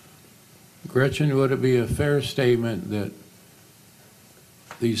 Gretchen, would it be a fair statement that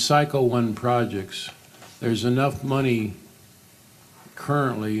these cycle one projects, there's enough money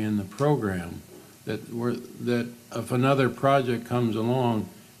currently in the program that if another project comes along,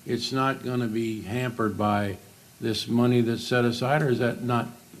 it's not going to be hampered by this money that's set aside, or is that not?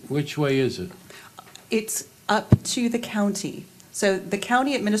 Which way is it? It's up to the county. So the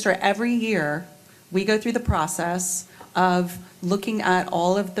county administrator, every year, we go through the process of looking at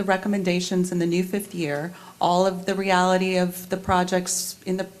all of the recommendations in the new fifth year, all of the reality of the projects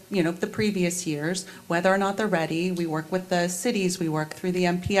in the, the previous years, whether or not they're ready. We work with the cities, we work through the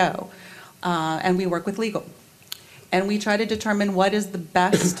MPO, and we work with legal. And we try to determine what is the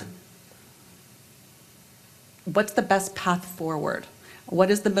best, what's the best path forward?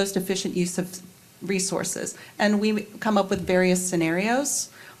 What is the most efficient use of resources? And we come up with various scenarios.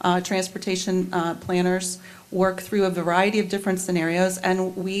 Transportation planners work through a variety of different scenarios,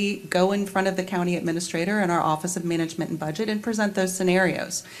 and we go in front of the county administrator and our Office of Management and Budget and present those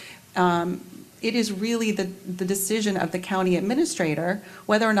scenarios. It is really the decision of the county administrator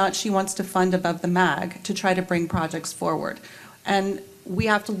whether or not she wants to fund above the MAG to try to bring projects forward. And we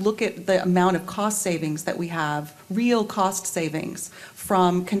have to look at the amount of cost savings that we have, real cost savings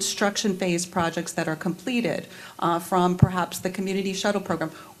from construction phase projects that are completed, from perhaps the community shuttle program.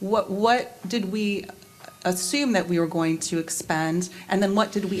 What did we assume that we were going to expend, and then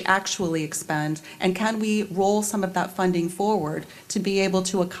what did we actually expend? And can we roll some of that funding forward to be able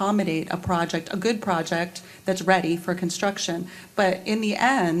to accommodate a project, a good project that's ready for construction? But in the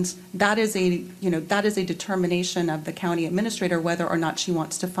end, that is a determination of the county administrator whether or not she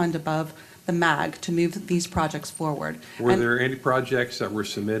wants to fund above the MAG to move these projects forward. Were there any projects that were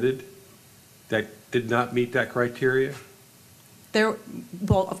submitted that did not meet that criteria?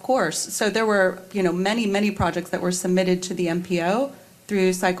 Well, of course. So there were, many, many projects that were submitted to the MPO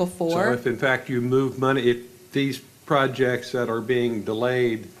through cycle 4. So if in fact you move money, if these projects that are being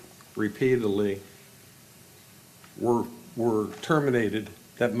delayed repeatedly were terminated,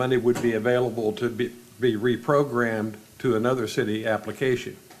 that money would be available to be reprogrammed to another city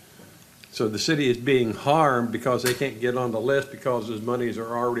application. So the city is being harmed because they can't get on the list because those monies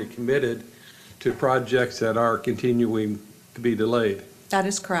are already committed to projects that are continuing to be delayed. That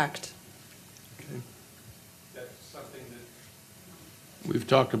is correct. Okay. That's something that We've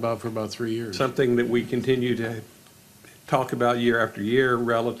talked about for about 3 years. something that we continue to talk about year after year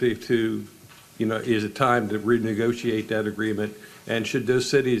relative to, is it time to renegotiate that agreement? And should those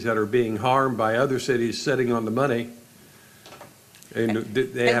cities that are being harmed by other cities sitting on the money, and they have a voice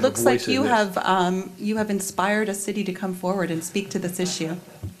in this? It looks like you have inspired a city to come forward and speak to this issue.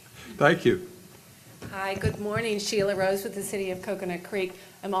 Thank you. Hi, good morning. Sheila Rose with the City of Coconut Creek.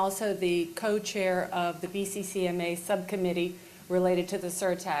 I'm also the co-chair of the BCCMA subcommittee related to the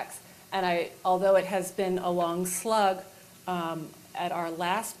Surtax. And although it has been a long slug, at our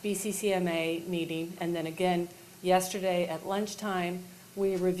last BCCMA meeting, and then again yesterday at lunchtime,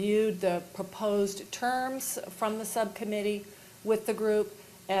 we reviewed the proposed terms from the subcommittee with the group,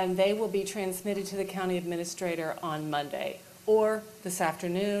 and they will be transmitted to the county administrator on Monday, or this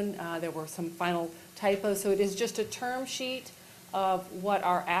afternoon. There were some final typos, so it is just a term sheet of what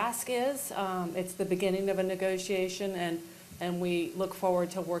our ask is. It's the beginning of a negotiation, and we look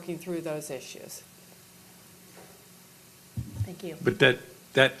forward to working through those issues. Thank you. But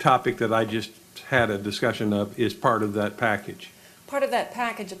that topic that I just had a discussion of is part of that package. Part of that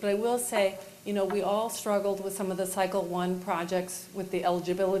package, but I will say, you know, we all struggled with some of the Cycle 1 projects with the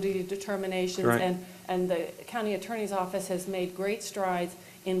eligibility determinations. Right. And the county attorney's office has made great strides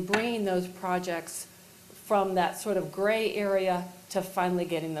in bringing those projects from that sort of gray area to finally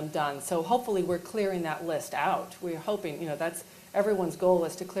getting them done. So hopefully we're clearing that list out. We're hoping, you know, that's everyone's goal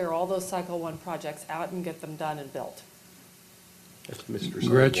is to clear all those Cycle 1 projects out and get them done and built. That's Mr.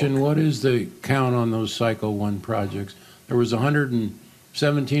 Gretchen, Sidewalk. what is the count on those Cycle 1 projects? There was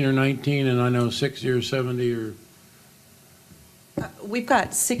 117 or 19, and I know 60 or 70 or... We've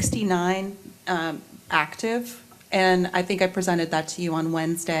got 69 active, and I think I presented that to you on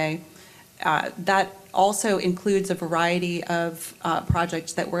Wednesday. That also includes a variety of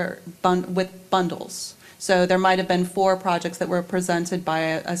projects that were with bundles. So there might have been 4 projects that were presented by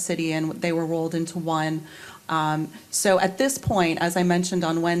a city, and they were rolled into one. So at this point, as I mentioned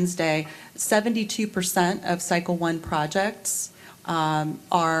on Wednesday, 72% of Cycle 1 projects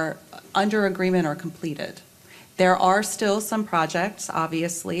are under agreement or completed. There are still some projects,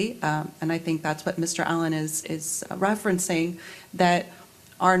 obviously, and I think that's what Mr. Allen is referencing, that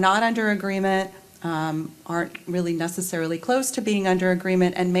are not under agreement, aren't really necessarily close to being under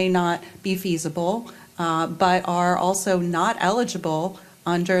agreement, and may not be feasible, but are also not eligible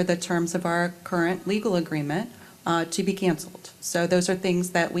under the terms of our current legal agreement to be canceled. So those are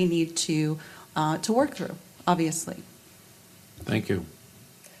things that we need to work through, obviously. Thank you.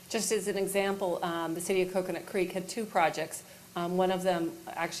 Just as an example, the city of Coconut Creek had 2 projects. One of them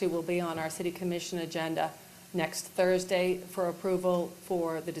actually will be on our city commission agenda next Thursday for approval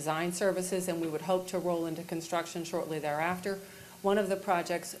for the design services, and we would hope to roll into construction shortly thereafter. One of the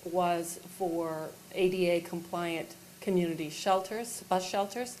projects was for ADA compliant community shelters, bus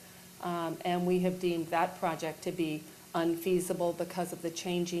shelters, and we have deemed that project to be unfeasible because of the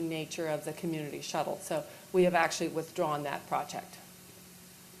changing nature of the community shuttle. So we have actually withdrawn that project.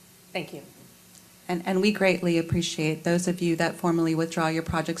 Thank you. And we greatly appreciate those of you that formally withdraw your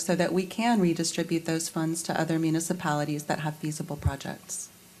projects so that we can redistribute those funds to other municipalities that have feasible projects.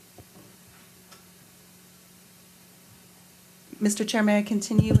 Mr. Chair, may I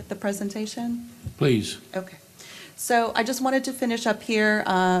continue with the presentation? Please. Okay. So I just wanted to finish up here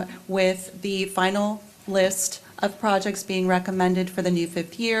with the final list of projects being recommended for the new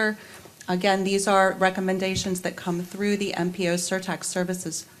 5th year. Again, these are recommendations that come through the MPO Surtax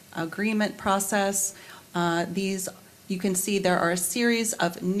Services Agreement process. These, you can see there are a series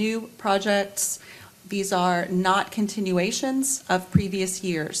of new projects. These are not continuations of previous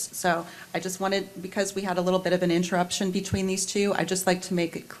years. So I just wanted, because we had a little bit of an interruption between these two, I'd just like to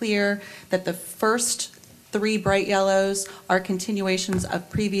make it clear that the first 3 bright yellows are continuations of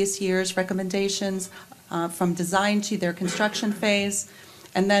previous years' recommendations from design to their construction phase.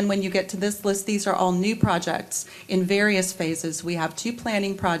 And then when you get to this list, these are all new projects in various phases. We have 2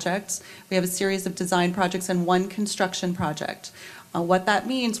 planning projects, we have a series of design projects, and 1 construction project. What that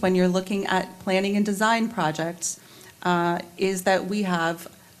means when you're looking at planning and design projects is that we have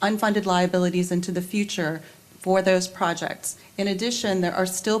unfunded liabilities into the future for those projects. In addition, there are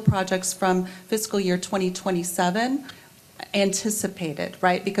still projects from fiscal year 2027 anticipated,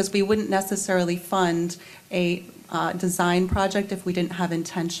 right? Because we wouldn't necessarily fund a design project if we didn't have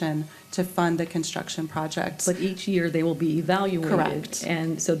intention to fund the construction projects. But each year they will be evaluated. Correct.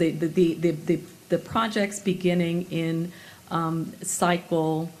 And so the projects beginning in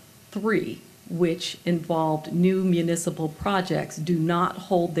cycle 3, which involved new municipal projects, do not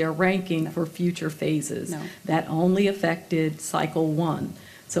hold their ranking for future phases. No. That only affected cycle 1.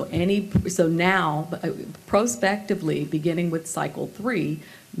 So now, prospectively, beginning with cycle 3,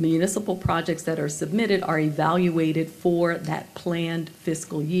 municipal projects that are submitted are evaluated for that planned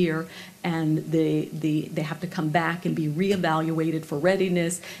fiscal year, and they have to come back and be reevaluated for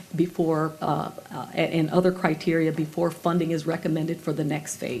readiness before and other criteria before funding is recommended for the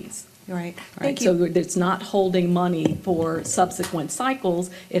next phase. Right. Right, Thank you. so it's not holding money for subsequent cycles.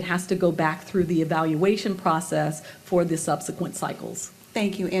 It has to go back through the evaluation process for the subsequent cycles.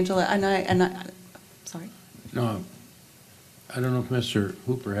 Thank you, Angela. And I sorry. No, I don't know if Mr.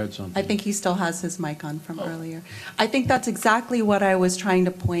 Hooper had something. I think he still has his mic on from earlier. I think that's exactly what I was trying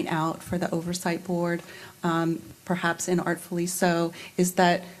to point out for the Oversight Board, perhaps inartfully so, is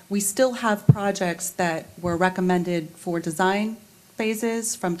that we still have projects that were recommended for design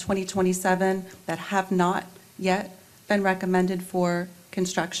phases from 2027 that have not yet been recommended for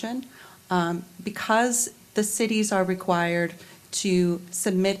construction. Because the cities are required to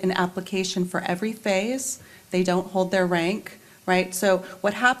submit an application for every phase, they don't hold their rank, right? So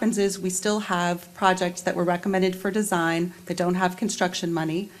what happens is we still have projects that were recommended for design that don't have construction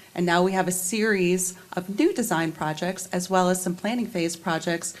money, and now we have a series of new design projects as well as some planning phase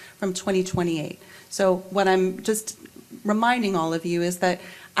projects from 2028. So what I'm just reminding all of you is that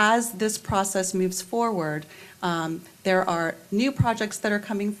as this process moves forward, there are new projects that are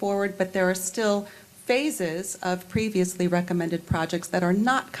coming forward, but there are still phases of previously recommended projects that are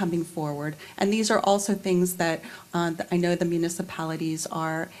not coming forward. And these are also things that I know the municipalities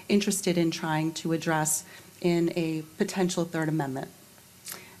are interested in trying to address in a potential third amendment.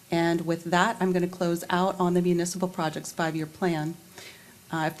 And with that, I'm going to close out on the municipal projects 5-year plan.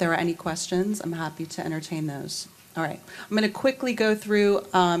 If there are any questions, I'm happy to entertain those. All right, I'm going to quickly go through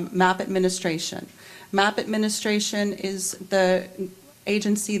MAP administration. MAP administration is the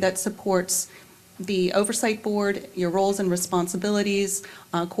agency that supports the Oversight Board, your roles and responsibilities,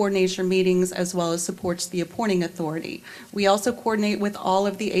 coordination meetings, as well as supports the appointing authority. We also coordinate with all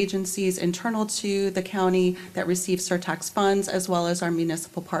of the agencies internal to the county that receive Surtax funds, as well as our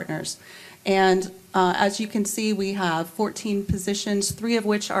municipal partners. And as you can see, we have 14 positions, 3 of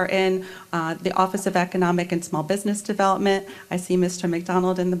which are in the Office of Economic and Small Business Development. I see Mr.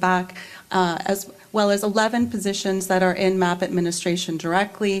 McDonald in the back, as well as 11 positions that are in MAP administration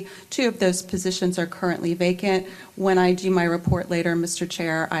directly. 2 of those positions are currently vacant. When I do my report later, Mr.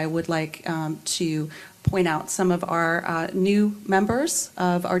 Chair, I would like to point out some of our new members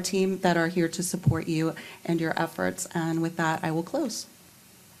of our team that are here to support you and your efforts. And with that, I will close.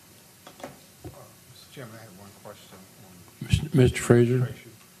 Mr. Chairman, I have one question. Mr. Fraser?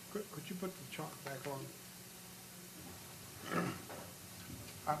 Could you put the chart back on?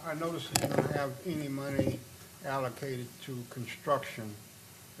 I noticed that you don't have any money allocated to construction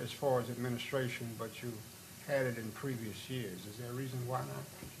as far as administration, but you had it in previous years. Is there a reason why not?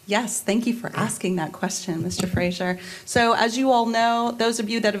 Yes, thank you for asking that question, Mr. Fraser. So as you all know, those of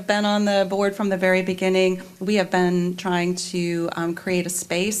you that have been on the board from the very beginning, we have been trying to create a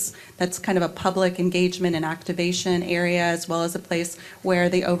space that's kind of a public engagement and activation area, as well as a place where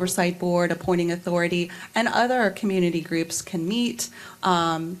the Oversight Board, Appointing Authority, and other community groups can meet.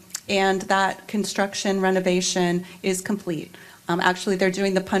 And that construction renovation is complete. Actually, they're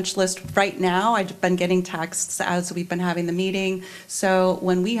doing the punch list right now. I've been getting texts as we've been having the meeting. So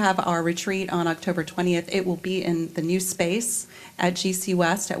when we have our retreat on October 20th, it will be in the new space at GC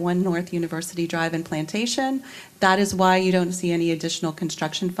West at 1 North University Drive in Plantation. That is why you don't see any additional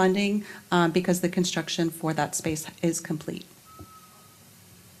construction funding, because the construction for that space is complete.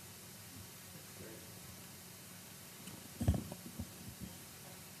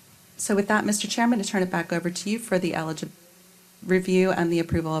 So with that, Mr. Chairman, to turn it back over to you for the review and the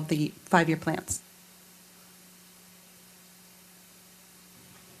approval of the 5-year plans.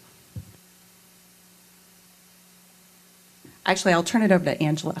 Actually, I'll turn it over to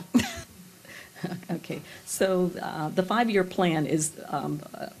Angela. Okay, so the 5-year plan is,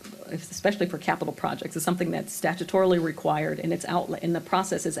 especially for capital projects, is something that's statutorily required, and and the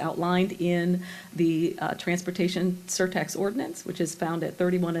process is outlined in the Transportation Surtax Ordinance, which is found at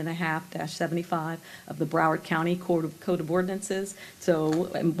 31.5-75 of the Broward County Code of Ordinances. So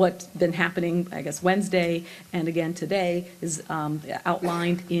what's been happening, I guess, Wednesday and again today is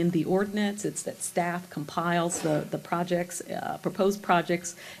outlined in the ordinance. It's that staff compiles the projects, proposed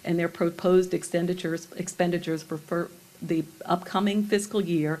projects, and their proposed expenditures for the upcoming fiscal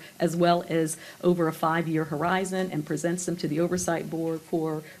year, as well as over a 5-year horizon, and presents them to the Oversight Board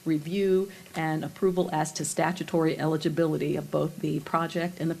for review and approval as to statutory eligibility of both the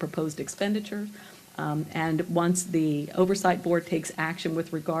project and the proposed expenditures. And once the Oversight Board takes action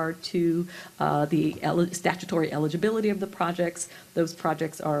with regard to the statutory eligibility of the projects, those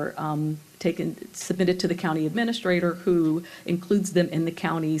projects are submitted to the county administrator, who includes them in the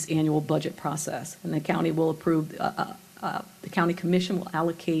county's annual budget process. And the county will approve, the county commission will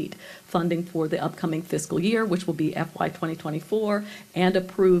allocate funding for the upcoming fiscal year, which will be FY 2024, and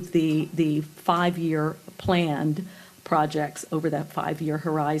approve the 5-year planned projects over that 5-year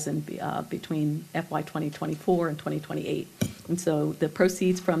horizon between FY 2024 and 2028. And so the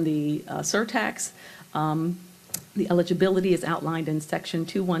proceeds from the surtax, the eligibility is outlined in section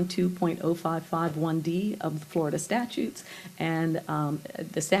 212.0551D of the Florida statutes, and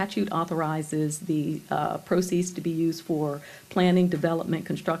the statute authorizes the proceeds to be used for planning, development,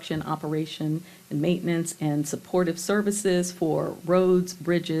 construction, operation, and maintenance, and supportive services for roads,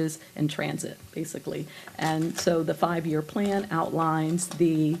 bridges, and transit, basically. And so the 5-year plan outlines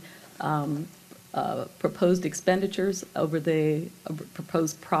the proposed expenditures over the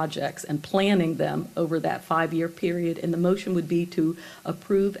proposed projects and planning them over that 5-year period. And the motion would be to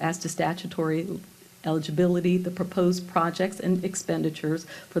approve as to statutory eligibility the proposed projects and expenditures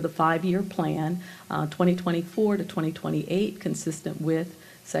for the 5-year plan, 2024 to 2028, consistent with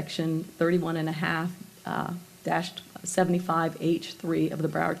Section 31.5 dash 75H3 of the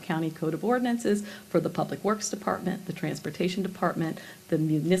Broward County Code of Ordinances for the Public Works Department, the Transportation Department, the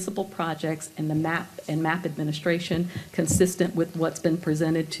municipal projects, and the map administration, consistent with what's been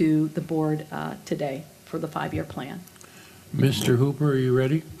presented to the board today for the 5-year plan. Mr. Hooper, are you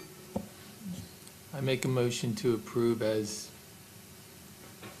ready? I make a motion to approve as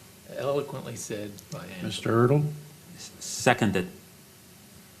eloquently said by Angela. Mr. Erdl? Seconded.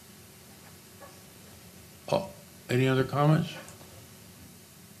 Oh, any other comments?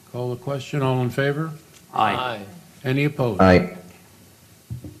 Call the question. All in favor? Aye. Any opposed? Aye.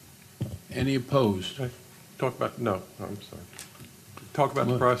 Any opposed? Talk about, no, I'm sorry. Talk about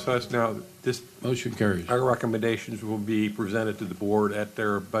the What? process now. This, Motion carries. our recommendations will be presented to the board at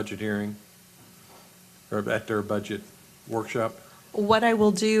their budget hearing, or at their budget workshop. What I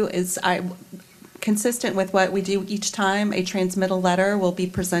will do is consistent with what we do each time, a transmittal letter will be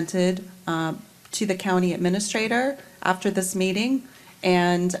presented to the county administrator after this meeting,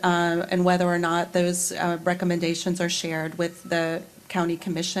 and whether or not those recommendations are shared with the county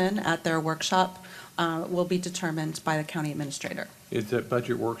commission at their workshop will be determined by the county administrator. Is that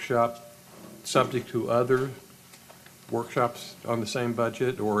budget workshop subject to other workshops on the same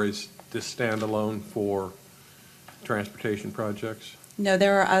budget, or is this standalone for transportation projects? No,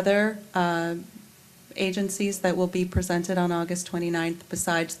 there are other agencies that will be presented on August 29th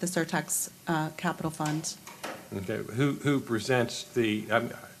besides the Surtax Capital Fund. Okay, who presents the,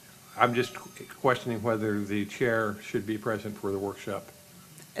 I'm just questioning whether the chair should be present for the workshop.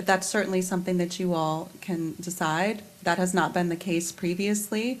 That's certainly something that you all can decide. That has not been the case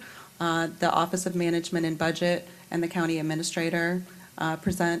previously. The Office of Management and Budget and the county administrator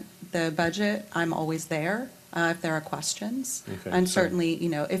present the budget. I'm always there if there are questions. Okay, And so- certainly, you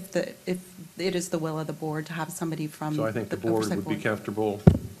know, if it is the will of the board to have somebody from So I think the board Oversight would be Board. comfortable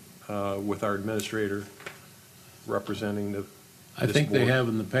with our administrator representing the. I this think they board. have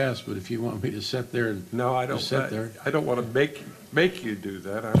in the past, but if you want me to sit there and. No, I don't, just sit there. I don't want to make you do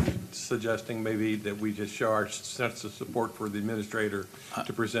that. I'm suggesting maybe that we just show our sense of support for the administrator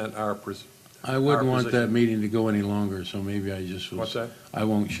to present our I wouldn't want that position. meeting to go any longer, so maybe I just. What's that? I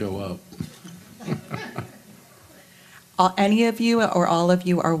won't show up. Any of you or all of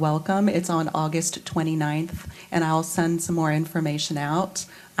you are welcome. It's on August 29th, and I'll send some more information out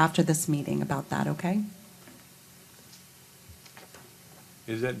after this meeting about that, okay?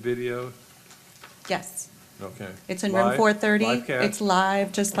 Is that video? Yes. Okay. It's in room Live? 430. Live cast? It's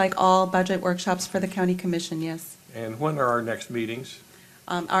live, just like all budget workshops for the county commission, yes. And when are our next meetings?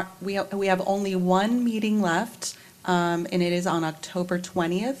 We have only one meeting left, and it is on October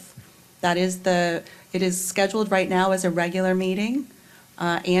 20th. It is scheduled right now as a regular meeting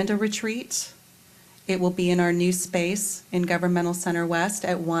and a retreat. It will be in our new space in Governmental Center West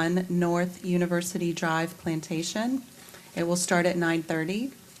at 1 North University Drive, Plantation. It will start at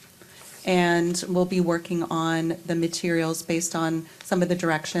 9:30. And we'll be working on the materials based on some of the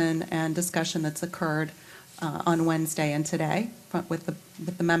direction and discussion that's occurred on Wednesday and today with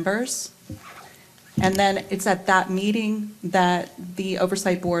the members. And then it's at that meeting that the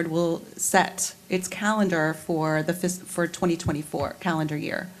Oversight Board will set its calendar for for 2024 calendar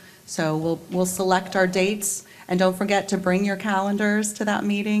year. So we'll select our dates, and don't forget to bring your calendars to that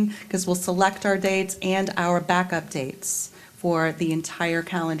meeting, because we'll select our dates and our backup dates for the entire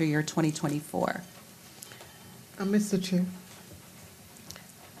calendar year 2024. Mr. Chair,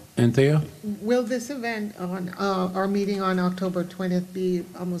 Anthea? will this event on, our meeting on October 20th be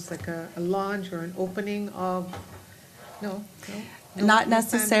almost like a launch or an opening of, no? Not No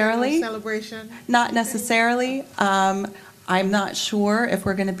necessarily. celebration? Not necessarily. I'm not sure if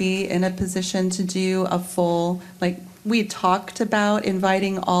we're going to be in a position to do a full, we talked about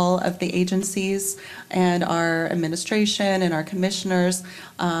inviting all of the agencies and our administration and our commissioners,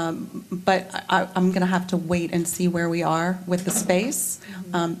 but I'm going to have to wait and see where we are with the space.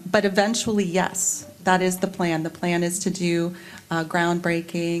 But eventually, yes, that is the plan. The plan is to do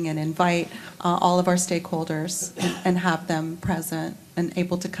groundbreaking and invite all of our stakeholders and have them present and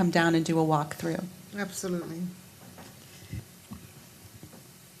able to come down and do a walkthrough. Absolutely.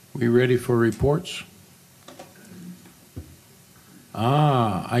 We ready for reports?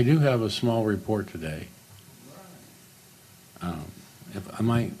 I do have a small report today. If I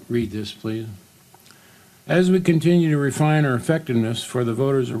might read this, please. As we continue to refine our effectiveness for the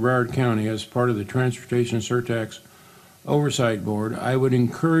voters of Broward County as part of the Transportation Surtax Oversight Board, I would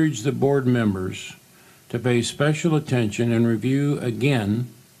encourage the board members to pay special attention and review again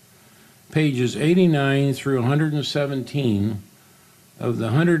pages 89 through 117 of the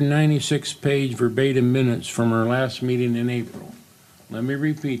 196-page verbatim minutes from our last meeting in April. Let me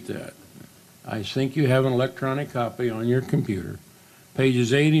repeat that. I think you have an electronic copy on your computer,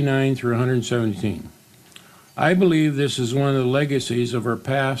 pages 89 through 117. I believe this is one of the legacies of our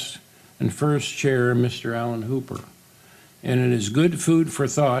past and first chair, Mr. Alan Hooper, and it is good food for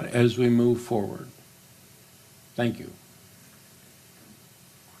thought as we move forward. Thank you.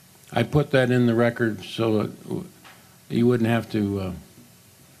 I put that in the record so that you wouldn't have to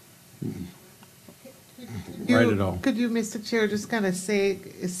write it all. Could you, Mr. Chair, just kind of say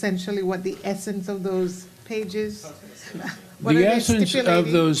essentially what the essence of those pages? What The are they essence of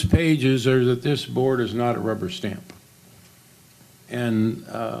stipulating? those pages are that this board is not a rubber stamp. And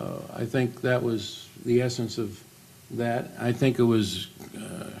I think that was the essence of that. I think it was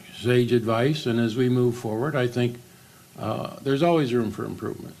sage advice, and as we move forward, I think there's always room for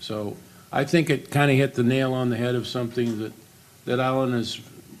improvement. So I think it kind of hit the nail on the head of something that Alan has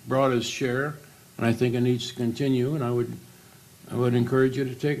brought as chair, and I think it needs to continue, and I would encourage you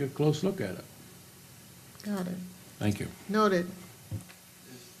to take a close look at it. Got it. Thank you. Noted.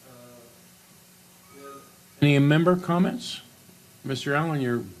 Any member comments? Mr. Allen,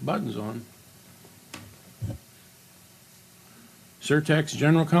 your button's on. Surtax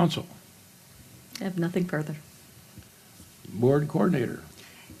General Counsel, I have nothing further. Board Coordinator.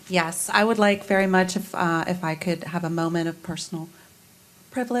 Yes, I would like very much if I could have a moment of personal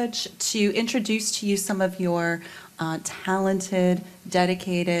privilege to introduce to you some of your talented,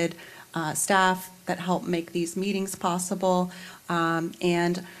 dedicated staff that help make these meetings possible.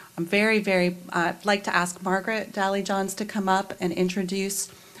 And I'm I'd like to ask Margaret Daly-Johns to come up and introduce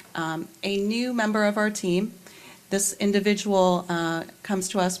a new member of our team. This individual comes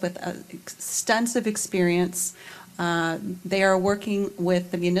to us with extensive experience. They are working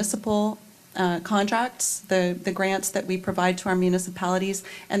with the municipal contracts, the grants that we provide to our municipalities,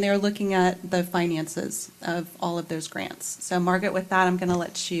 and they're looking at the finances of all of those grants. So Margaret, with that, I'm going to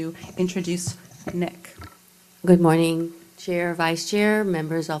let you introduce Nick. Good morning, Chair, Vice Chair,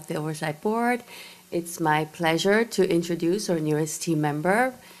 members of the Oversight Board. It's my pleasure to introduce our newest team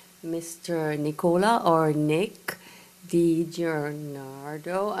member, Mr. Nicola, or Nick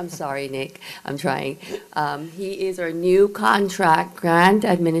DiGiornardo. I'm sorry, Nick, I'm trying. He is our new contract grant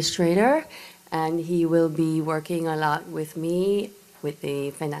administrator, and he will be working a lot with me with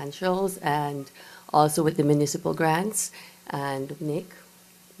the financials and also with the municipal grants. And Nick,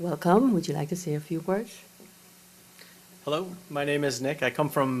 welcome. Would you like to say a few words? Hello, my name is Nick. I come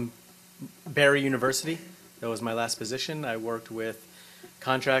from Barry University. That was my last position. I worked with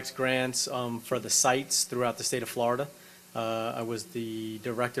contracts, grants for the sites throughout the state of Florida. I was the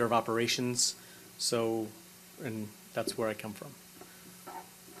director of operations, and that's where I come from.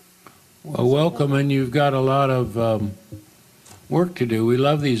 Well, welcome, and you've got a lot of work to do. We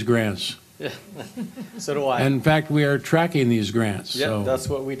love these grants. Yeah, so do I. And in fact, we are tracking these grants. Yeah, so. that's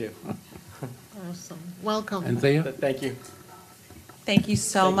what we do. Awesome. Welcome. And Thea? Thank you. Thank you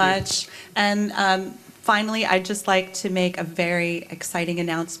so much. And finally, I'd just like to make a very exciting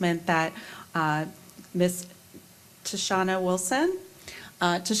announcement that Ms. Tashana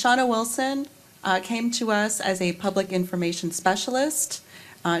Wilson came to us as a public information specialist.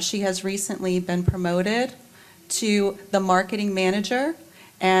 She has recently been promoted to the marketing manager,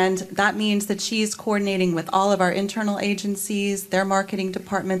 and that means that she's coordinating with all of our internal agencies, their marketing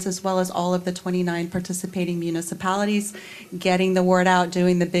departments, as well as all of the 29 participating municipalities, getting the word out,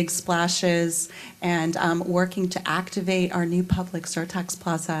 doing the big splashes, and working to activate our new public Surtax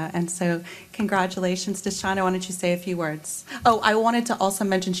Plaza. And so congratulations, Deshana. Why don't you say a few words? Oh, I wanted to also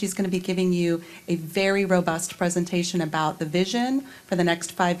mention she's going to be giving you a very robust presentation about the vision for the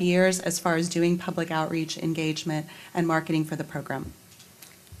next 5 years as far as doing public outreach, engagement, and marketing for the program.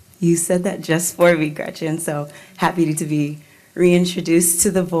 You said that just for me, Gretchen, so happy to be reintroduced to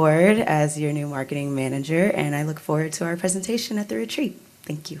the board as your new marketing manager, and I look forward to our presentation at the retreat.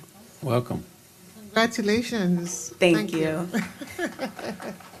 Thank you. Welcome. Congratulations. Thank you.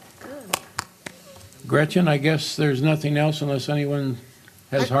 Gretchen, I guess there's nothing else unless anyone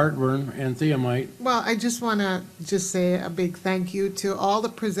has heartburn, and Thea might. Well, I just want to say a big thank you to all the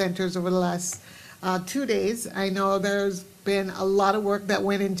presenters over the last 2 days. I know there's been a lot of work that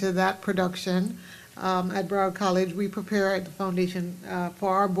went into that production. At Broward College, we prepare at the foundation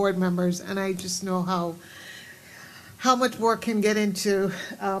for our board members, and I just know how much work can get into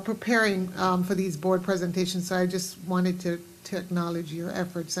preparing for these board presentations. So I just wanted to acknowledge your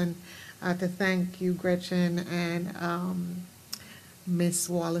efforts and to thank you, Gretchen, and Miss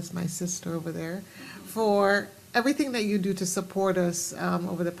Wallace, my sister over there, for everything that you do to support us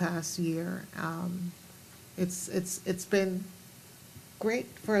over the past year. It's been great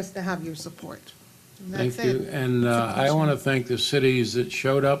for us to have your support. And that's Thank you. it. And I want to thank the cities that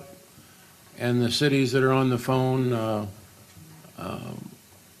showed up and the cities that are on the phone.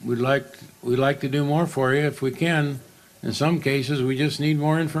 We'd like to do more for you if we can. In some cases, we just need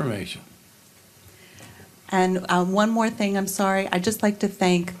more information. And one more thing, I'm sorry. I'd just like to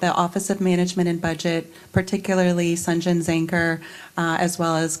thank the Office of Management and Budget, particularly Sunjan Zanker, as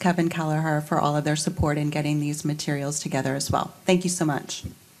well as Kevin Kelleher for all of their support in getting these materials together as well. Thank you so much.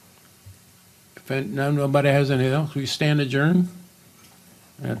 If nobody has anything else, we stand adjourned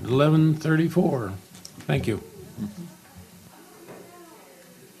at 11:34. Thank you.